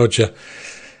to Roger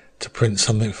to print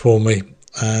something for me,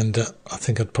 and I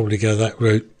think I'd probably go that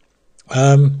route.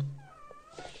 Oh,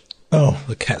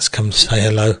 the cat's come to say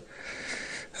hello.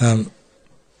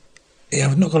 Yeah,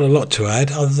 I've not got a lot to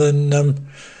add, other than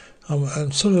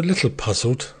I'm sort of a little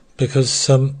puzzled because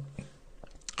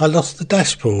I lost the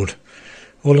dashboard.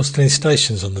 I lost any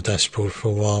stations on the dashboard for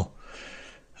a while.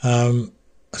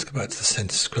 Let's go back to the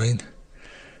centre screen.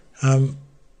 And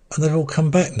they've all come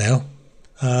back now.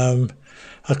 I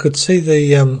could see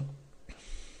the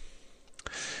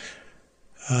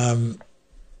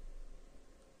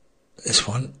this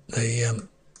one, the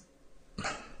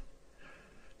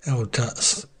old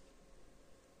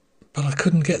but I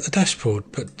couldn't get the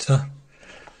dashboard. But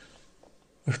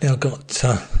we've now got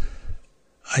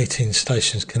 18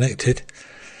 stations connected.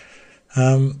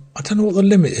 I don't know what the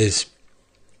limit is.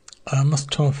 I must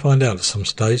try and find out at some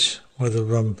stage whether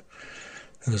there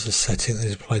was a setting that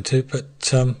is applied to, but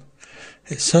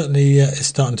it certainly is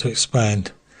starting to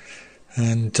expand,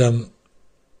 and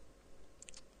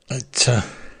I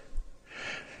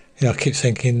keep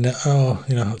thinking, oh,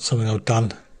 it's something I've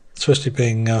done, especially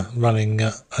being running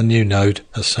a new node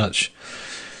as such.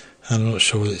 I'm not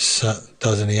sure it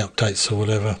does any updates or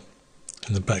whatever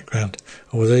in the background,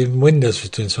 or whether even Windows was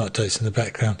doing some updates in the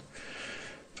background.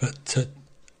 But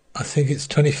I think it's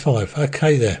 25.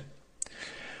 Okay, there.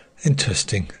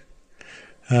 Interesting.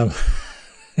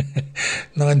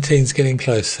 19's getting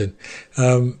close then.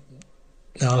 Now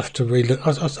I'll have to relook.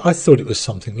 I thought it was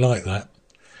something like that.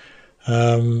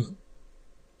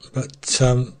 But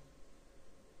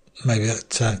maybe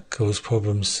that caused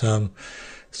problems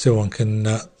still one can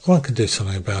do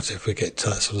something about it if we get to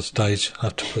that sort of stage. I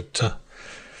have to put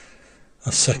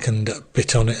a second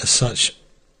bit on it as such,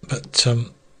 but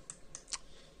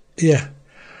yeah,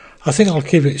 I think I'll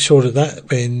keep it short at that.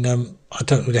 Being I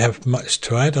don't really have much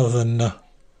to add other than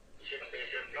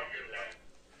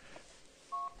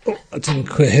I didn't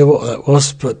quite hear what that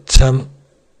was, but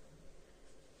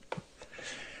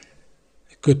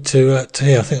good to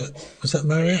hear. I think was that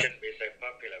Marriott.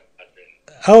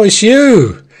 Oh, it's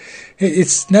you.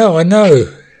 It's no, I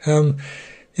know.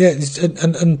 Yeah,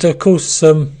 and of course,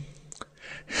 you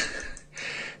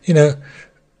know,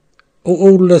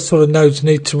 all the sort of nodes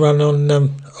need to run on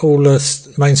all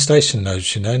the main station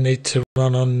nodes. You know, need to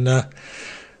run on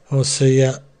obviously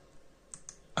a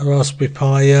Raspberry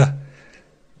Pi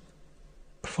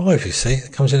 5. You see,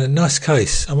 it comes in a nice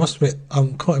case. I must admit,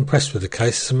 I'm quite impressed with the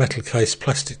case. It's a metal case,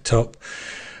 plastic top,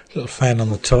 little fan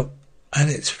on the top, and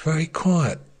it's very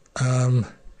quiet.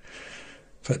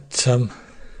 But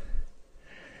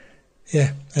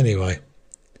yeah, anyway,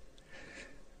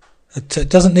 it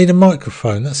doesn't need a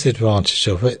microphone. That's the advantage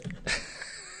of it,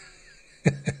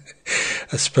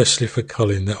 especially for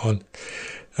Colin. That one.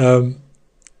 Yeah,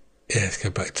 let's go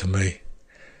back to me.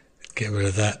 Get rid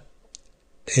of that.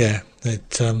 Yeah,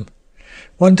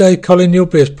 one day, Colin, you'll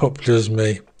be as popular as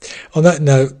me. On that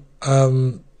note,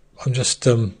 I'm just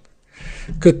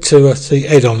good to see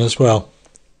Ed on as well.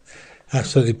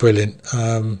 Absolutely brilliant.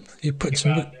 You put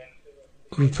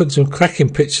some cracking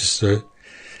pictures through.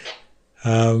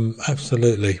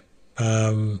 Absolutely.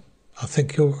 I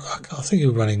think you're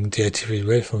running DATV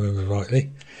Red, if I remember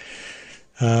rightly.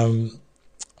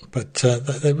 But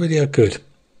they really are good.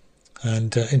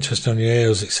 And interested on your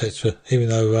aerials, etc. Even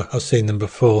though I've seen them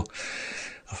before,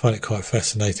 I find it quite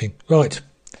fascinating. Right,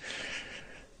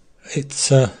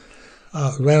 it's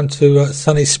round to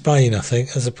sunny Spain, I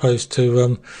think, as opposed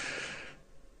to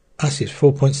actually it's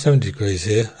 4.7 degrees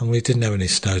here, and we didn't have any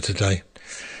snow today.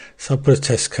 So I'll put a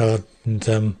test card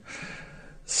and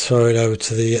throw it over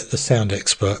to the sound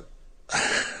expert,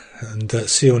 and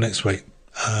see you all next week.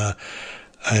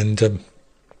 And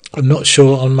I'm not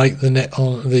sure I'll make the net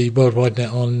on the worldwide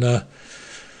net on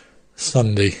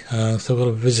Sunday. So I've got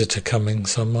a visitor coming,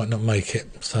 so I might not make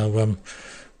it. So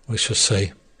we shall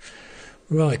see.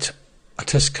 Right, a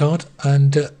test card,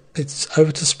 and it's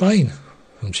over to Spain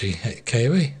from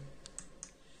GKOE.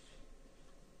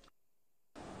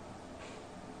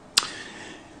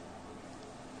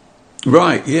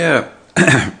 Right, yeah.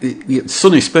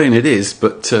 Sunny Spain it is,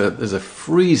 but there's a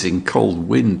freezing cold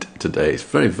wind today. It's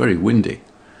very, very windy.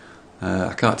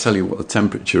 I can't tell you what the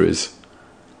temperature is,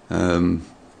 and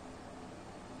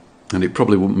it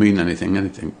probably wouldn't mean anything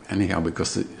anyhow,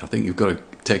 because I think you've got to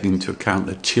take into account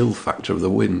the chill factor of the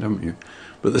wind, haven't you?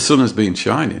 But the sun has been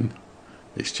shining.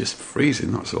 It's just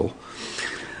freezing, that's all.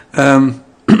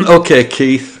 Okay,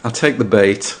 Keith, I'll take the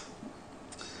bait,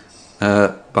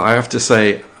 but I have to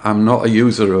say I'm not a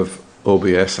user of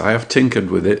OBS. I have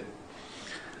tinkered with it.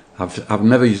 I've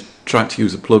never tried to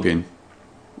use a plugin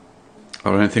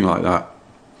or anything like that.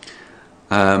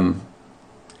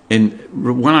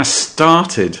 When I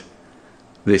started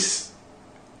this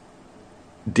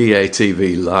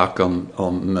DATV lark on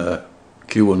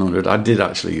Q100, I did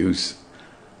actually use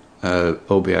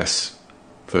OBS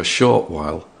for a short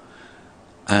while,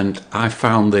 and I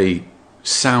found the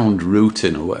sound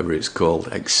routing, or whatever it's called,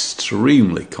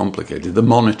 extremely complicated. The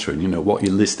monitoring, you know, what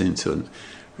you're listening to, and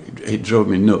it drove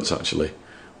me nuts actually,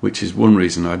 which is one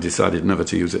reason I decided never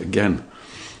to use it again.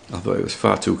 I thought it was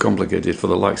far too complicated for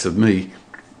the likes of me.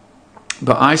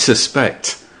 But I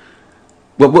suspect,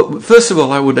 well, first of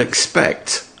all, I would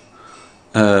expect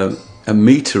a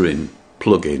metering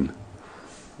plugin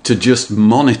to just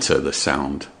monitor the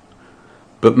sound,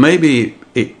 but maybe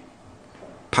it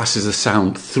passes a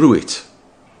sound through it,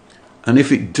 and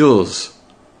if it does,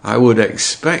 I would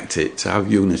expect it to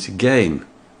have unity gain.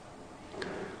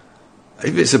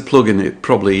 If it's a plugin, it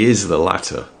probably is the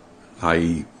latter,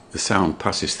 i.e. the sound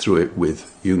passes through it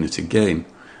with unity gain.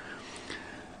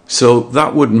 So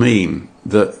that would mean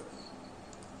that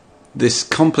this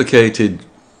complicated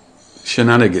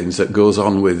shenanigans that goes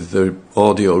on with the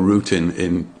audio routing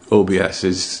in OBS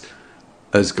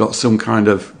has got some kind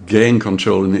of gain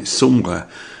control in it somewhere.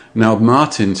 Now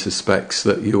Martin suspects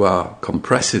that you are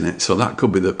compressing it, so that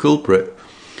could be the culprit.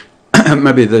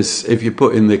 Maybe if you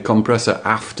put in the compressor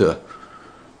after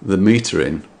the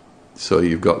metering, so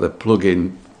you've got the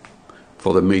plugin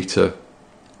for the meter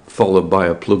followed by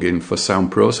a plugin for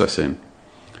sound processing,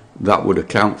 that would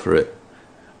account for it.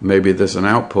 Maybe there's an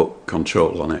output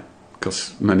control on it,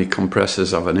 because many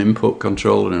compressors have an input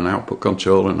control and an output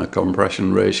control and a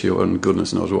compression ratio and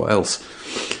goodness knows what else.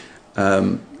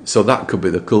 So that could be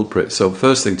the culprit. So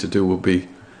first thing to do would be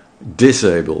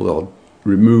disable or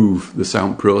remove the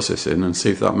sound processing and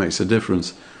see if that makes a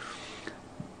difference.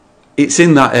 It's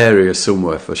in that area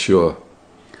somewhere for sure.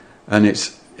 And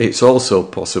it's also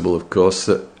possible, of course,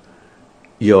 that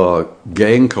your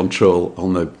gain control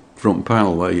on the front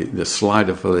panel, where the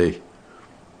slider for the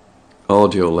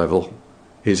audio level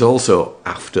is also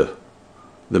after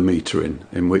the metering,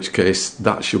 in which case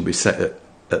that should be set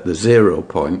at the 0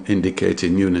 point,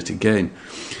 indicating unity gain.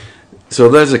 So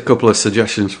there's a couple of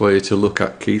suggestions for you to look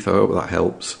at, Keith. I hope that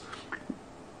helps.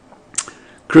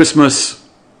 Christmas,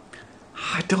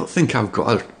 I don't think I've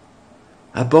got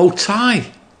a bow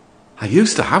tie. I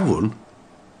used to have one,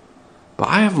 but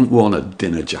I haven't worn a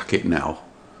dinner jacket now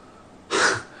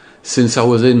since I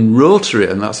was in Rotary,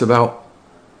 and that's about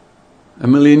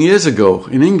 1,000,000 years ago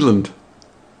in England.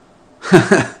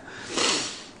 I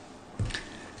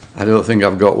don't think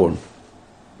I've got one,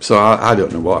 so I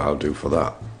don't know what I'll do for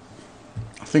that.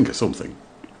 I'll think of something.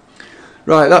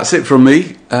 Right, that's it from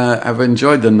me. I've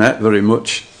enjoyed the net very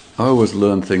much. I always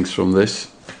learn things from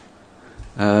this.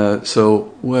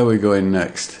 So where are we going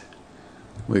next?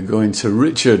 We're going to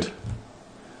Richard,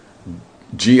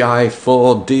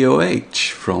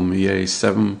 GI4DOH from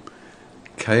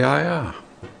EA7KIR.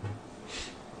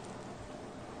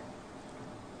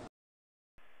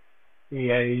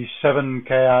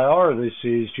 EA7KIR, this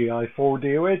is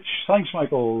GI4DOH. Thanks,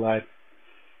 Michael.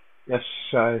 Yes,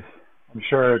 I'm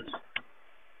sure it's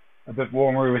a bit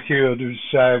warmer with you.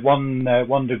 There's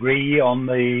 1 degree on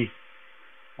the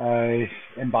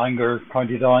in Bangor,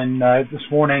 County Down.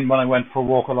 This morning when I went for a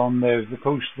walk along the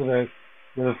coast with a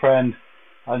friend,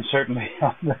 and certainly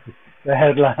on the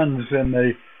headlands in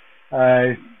the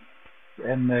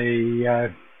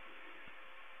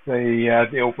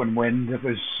open wind, it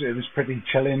was pretty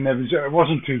chilling. It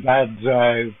wasn't too bad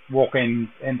walking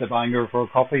into Bangor for a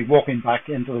coffee. Walking back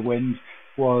into the wind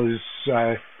was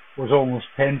almost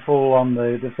painful on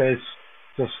the face,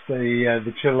 just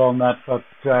the chill on that. But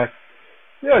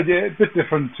yeah, a bit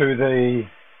different to the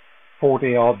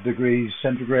 40 odd degrees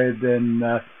centigrade in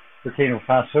Burkina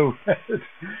Faso,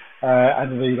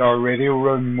 and indeed our radio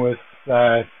room with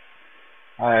the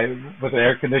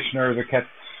air conditioner that kept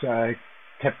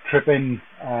tripping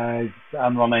and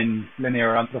running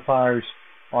linear amplifiers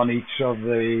on each of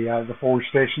the 4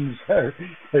 stations there.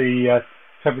 The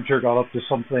temperature got up to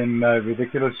something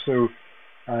ridiculous, so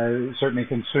certainly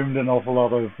consumed an awful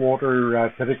lot of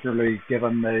water, particularly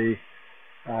given the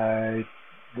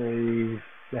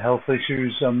health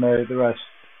issues and the rest.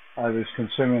 I was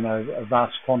consuming a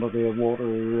vast quantity of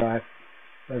water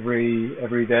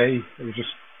every day. It was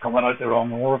just coming out the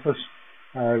wrong orifice,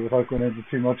 without going into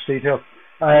too much detail.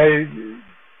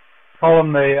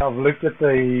 Colin, I've looked at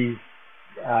the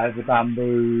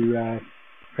bamboo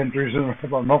printers, and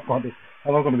I'm not going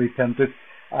to be tempted.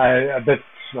 A bit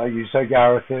like you said,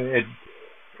 Gareth.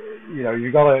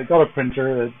 You got a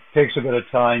printer. It takes a bit of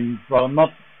time, but I'm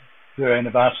not doing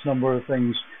a vast number of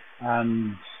things,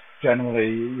 and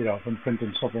generally, if I'm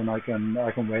printing something, I can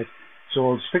wait.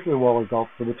 So I'll stick with what I've got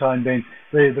for the time being.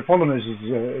 The problem is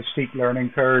a steep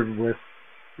learning curve with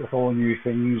all new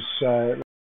things.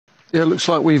 Yeah, it looks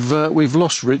like we've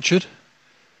lost Richard.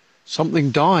 Something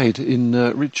died in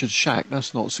Richard's shack.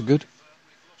 That's not so good.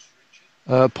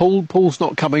 Paul's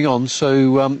not coming on,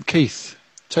 so Keith,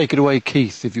 take it away,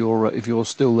 Keith, if you're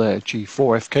still there.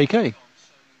 G4FKK.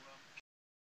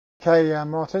 Okay,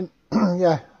 Martin.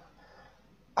 Yeah.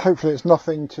 Hopefully it's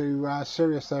nothing too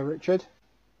serious there, Richard.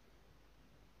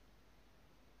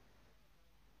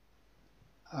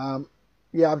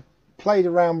 Yeah, I've played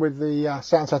around with the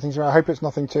sound settings here. I hope it's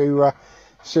nothing too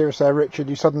serious there, Richard.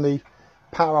 You suddenly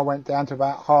power went down to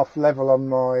about half level on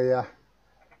my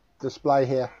display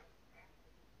here.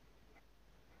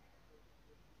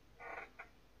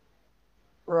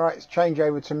 Right, it's change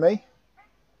over to me.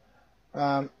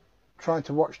 Trying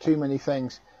to watch too many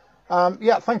things.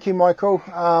 Yeah, thank you, Michael,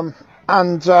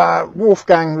 and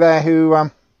Wolfgang there,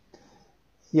 who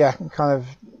yeah, kind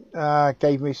of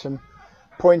gave me some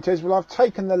pointers. Well, I've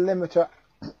taken the limiter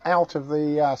out of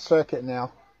the circuit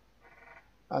now,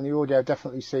 and the audio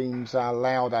definitely seems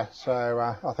louder,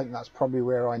 so I think that's probably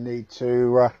where I need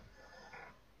to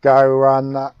go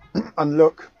and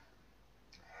look.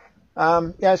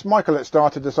 Yeah, it's Michael that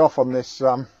started us off on this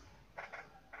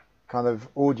kind of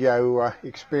audio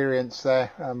experience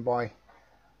there, by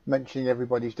mentioning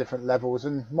everybody's different levels,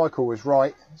 and Michael was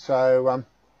right. So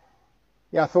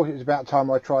yeah, I thought it was about time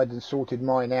I tried and sorted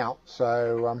mine out.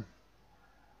 So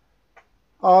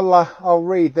I'll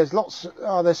read. There's lots.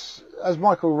 There's, as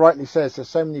Michael rightly says, there's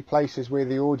so many places where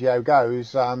the audio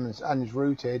goes and is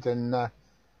routed, and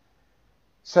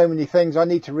so many things. I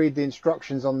need to read the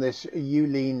instructions on this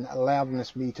Uline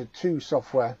loudness meter 2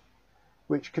 software,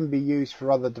 which can be used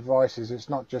for other devices. It's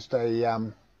not just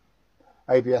a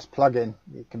ABS plugin.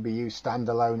 It can be used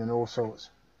standalone and all sorts.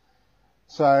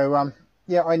 So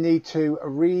yeah, I need to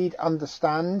read,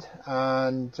 understand,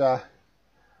 and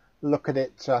look at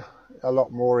it a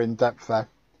lot more in depth there.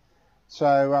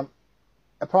 So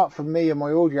apart from me and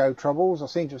my audio troubles, I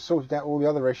seem to have sorted out all the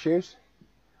other issues.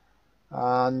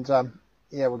 And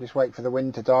yeah, we'll just wait for the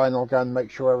wind to die, and I'll go and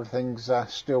make sure everything's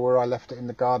still where I left it in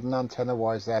the garden, antenna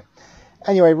wise there.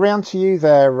 Anyway, round to you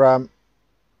there,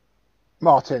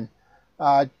 Martin.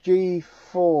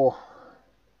 G4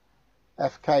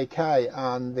 FKK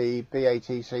and the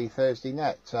BATC Thursday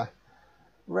Net.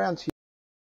 Round to you.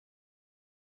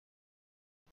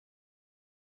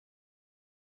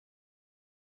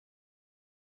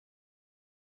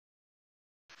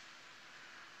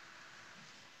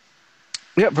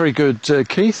 Yeah, very good,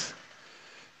 Keith.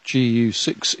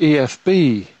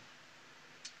 GU6EFB,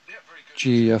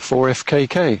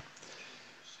 G4FKK.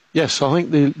 Yes, I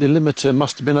think the limiter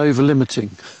must have been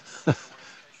over-limiting.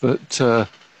 But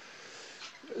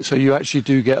so you actually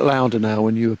do get louder now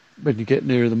when you get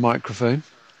nearer the microphone.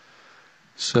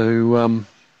 So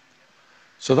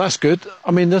so that's good.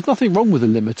 I mean, there's nothing wrong with the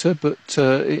limiter, but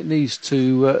it needs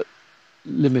to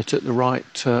limit at the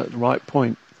right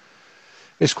point.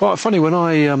 It's quite funny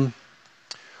when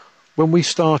we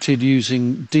started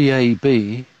using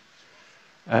DAB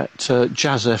at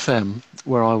Jazz FM,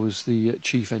 where I was the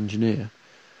chief engineer.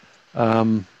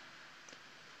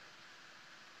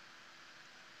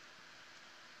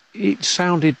 It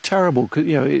sounded terrible, cause,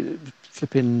 you know,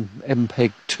 flipping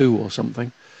MPEG 2 or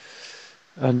something,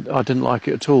 and I didn't like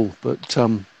it at all. But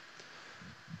and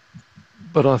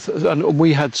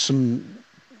we had some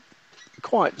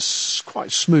quite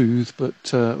smooth but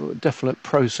definite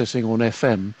processing on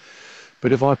FM.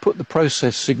 But if I put the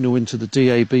process signal into the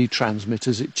DAB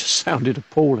transmitters, it just sounded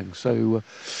appalling. So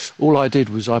all I did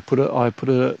was I put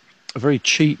a very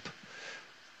cheap,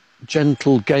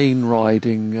 gentle gain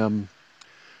riding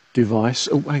device.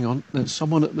 Oh, hang on, there's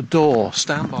someone at the door.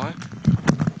 Stand by. Hello,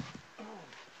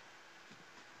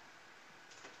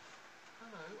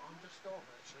 I'm just off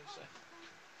actually, so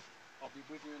I'll be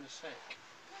with you in a sec.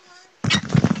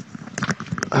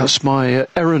 That's my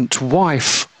errant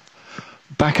wife.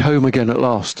 Back home again at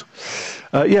last.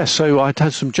 Yeah, so I'd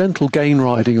had some gentle gain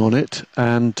riding on it,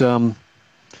 and a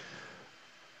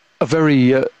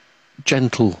very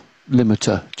gentle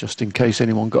limiter, just in case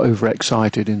anyone got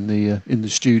overexcited in the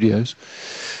studios.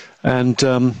 And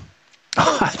I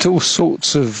had all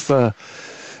sorts of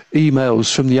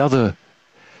emails from the other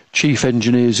chief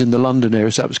engineers in the London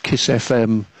area. So that was Kiss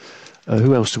FM.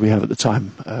 Who else did we have at the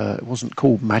time? It wasn't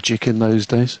called Magic in those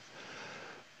days.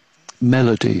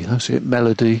 Melody, that's it,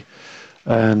 Melody,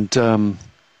 and the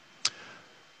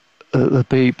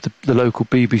local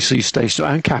BBC station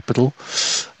and Capital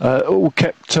all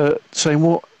kept saying,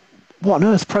 what on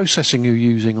earth processing are you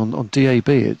using on DAB?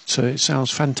 It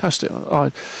sounds fantastic.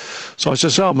 So I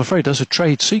said, I'm afraid that's a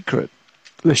trade secret,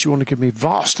 unless you want to give me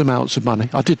vast amounts of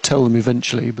money. I did tell them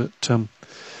eventually, but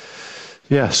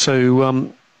yeah,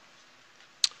 so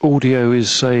audio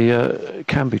is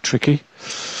can be tricky.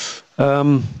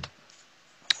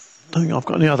 I don't think I've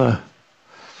got any other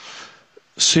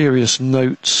serious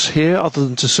notes here, other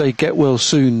than to say get well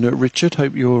soon, Richard.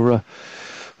 Hope you're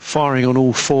firing on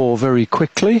all four very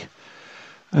quickly.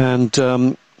 And,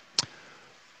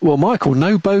 well, Michael,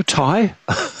 no bow tie.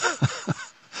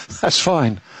 That's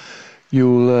fine.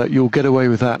 You'll get away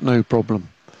with that, no problem.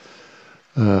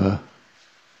 Oh,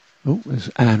 there's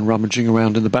Anne rummaging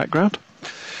around in the background.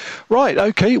 Right,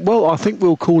 okay, well, I think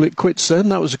we'll call it quits then.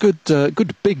 That was a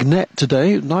good big net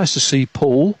today. Nice to see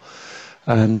Paul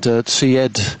and to see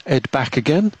Ed back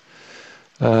again.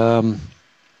 I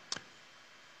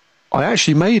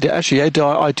actually made it. Actually, Ed,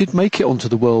 I did make it onto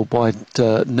the Worldwide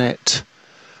Net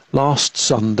last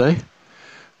Sunday.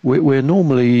 We're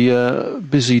normally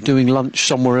busy doing lunch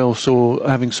somewhere else or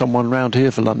having someone round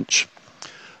here for lunch.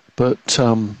 But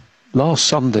last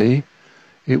Sunday,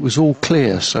 it was all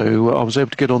clear, so I was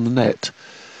able to get on the net.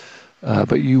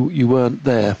 But you weren't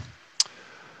there.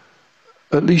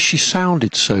 At least she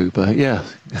sounded sober, yeah.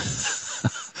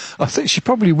 I think she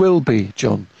probably will be,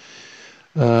 John.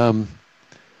 But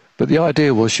the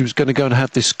idea was she was going to go and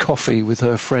have this coffee with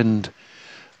her friend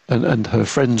and her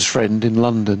friend's friend in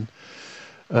London.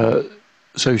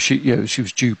 So she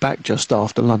was due back just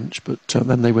after lunch, but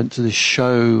then they went to this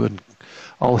show, and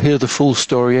I'll hear the full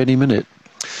story any minute.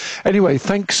 Anyway,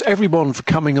 thanks everyone for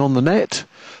coming on the net.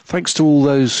 Thanks to all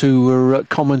those who were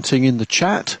commenting in the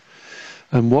chat.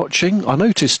 and watching. I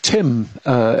noticed Tim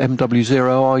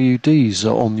MW0RUD's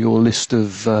on your list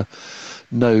of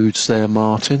nodes there,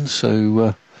 Martin.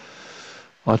 So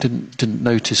I didn't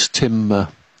notice Tim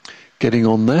getting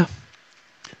on there.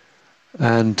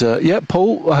 And yeah,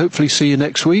 Paul, I'll hopefully see you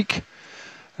next week.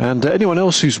 And anyone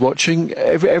else who's watching,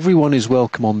 everyone is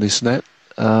welcome on this net.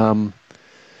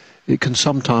 It can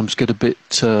sometimes get a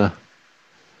bit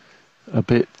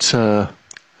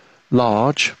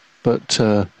large, but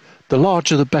the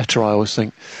larger the better, I always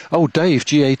think. Oh, Dave,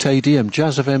 G8ADM,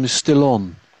 Jazz FM is still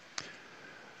on.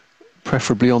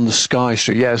 Preferably on the Sky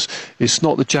Street. Yes, it's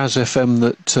not the Jazz FM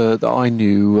that I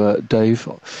knew, Dave.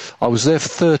 I was there for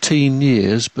 13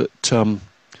 years, but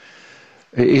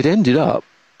it ended up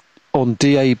on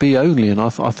DAB only, and I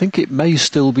think it may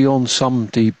still be on some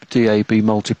DAB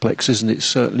multiplexes, and it's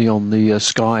certainly on the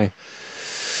Sky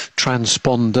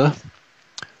transponder,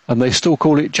 and they still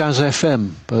call it Jazz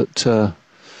FM, but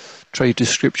Trade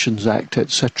Descriptions Act,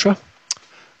 etc.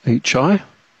 HI.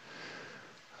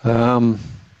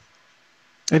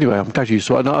 Anyway, I'm glad you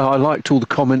saw it. I liked all the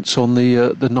comments on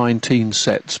the 19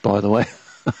 sets, by the way.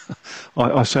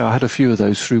 I say I had a few of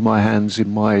those through my hands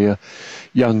in my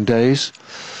young days.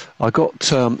 I got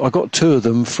 2 of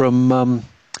them from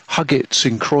Huggett's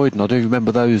in Croydon. I do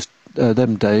remember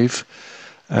them, Dave.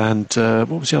 And what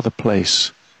was the other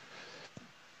place?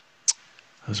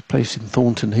 There's a place in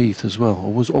Thornton Heath as well.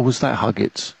 Or was that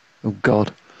Huggett's? Oh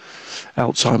God,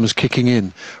 Alzheimer's kicking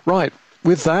in. Right,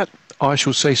 with that, I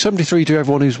shall say 73 to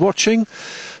everyone who's watching,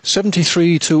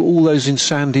 73 to all those in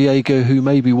San Diego who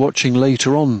may be watching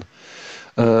later on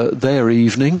their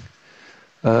evening.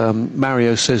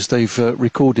 Mario says they've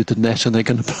recorded the net and they're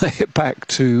going to play it back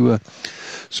to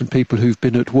some people who've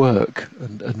been at work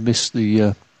and missed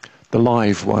the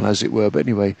live one, as it were. But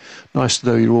anyway, nice to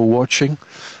know you're all watching,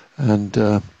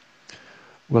 and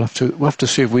we'll have to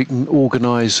see if we can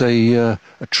organise a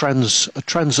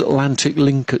transatlantic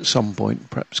link at some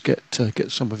point. Perhaps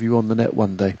get some of you on the net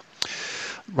one day,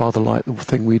 rather like the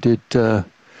thing we did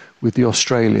with the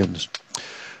Australians.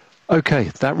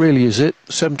 Okay, that really is it.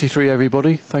 73,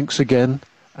 everybody. Thanks again,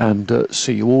 and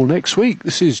see you all next week.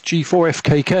 This is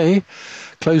G4FKK,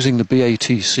 closing the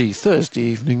BATC Thursday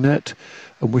evening net,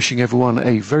 and wishing everyone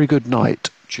a very good night.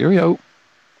 Cheerio.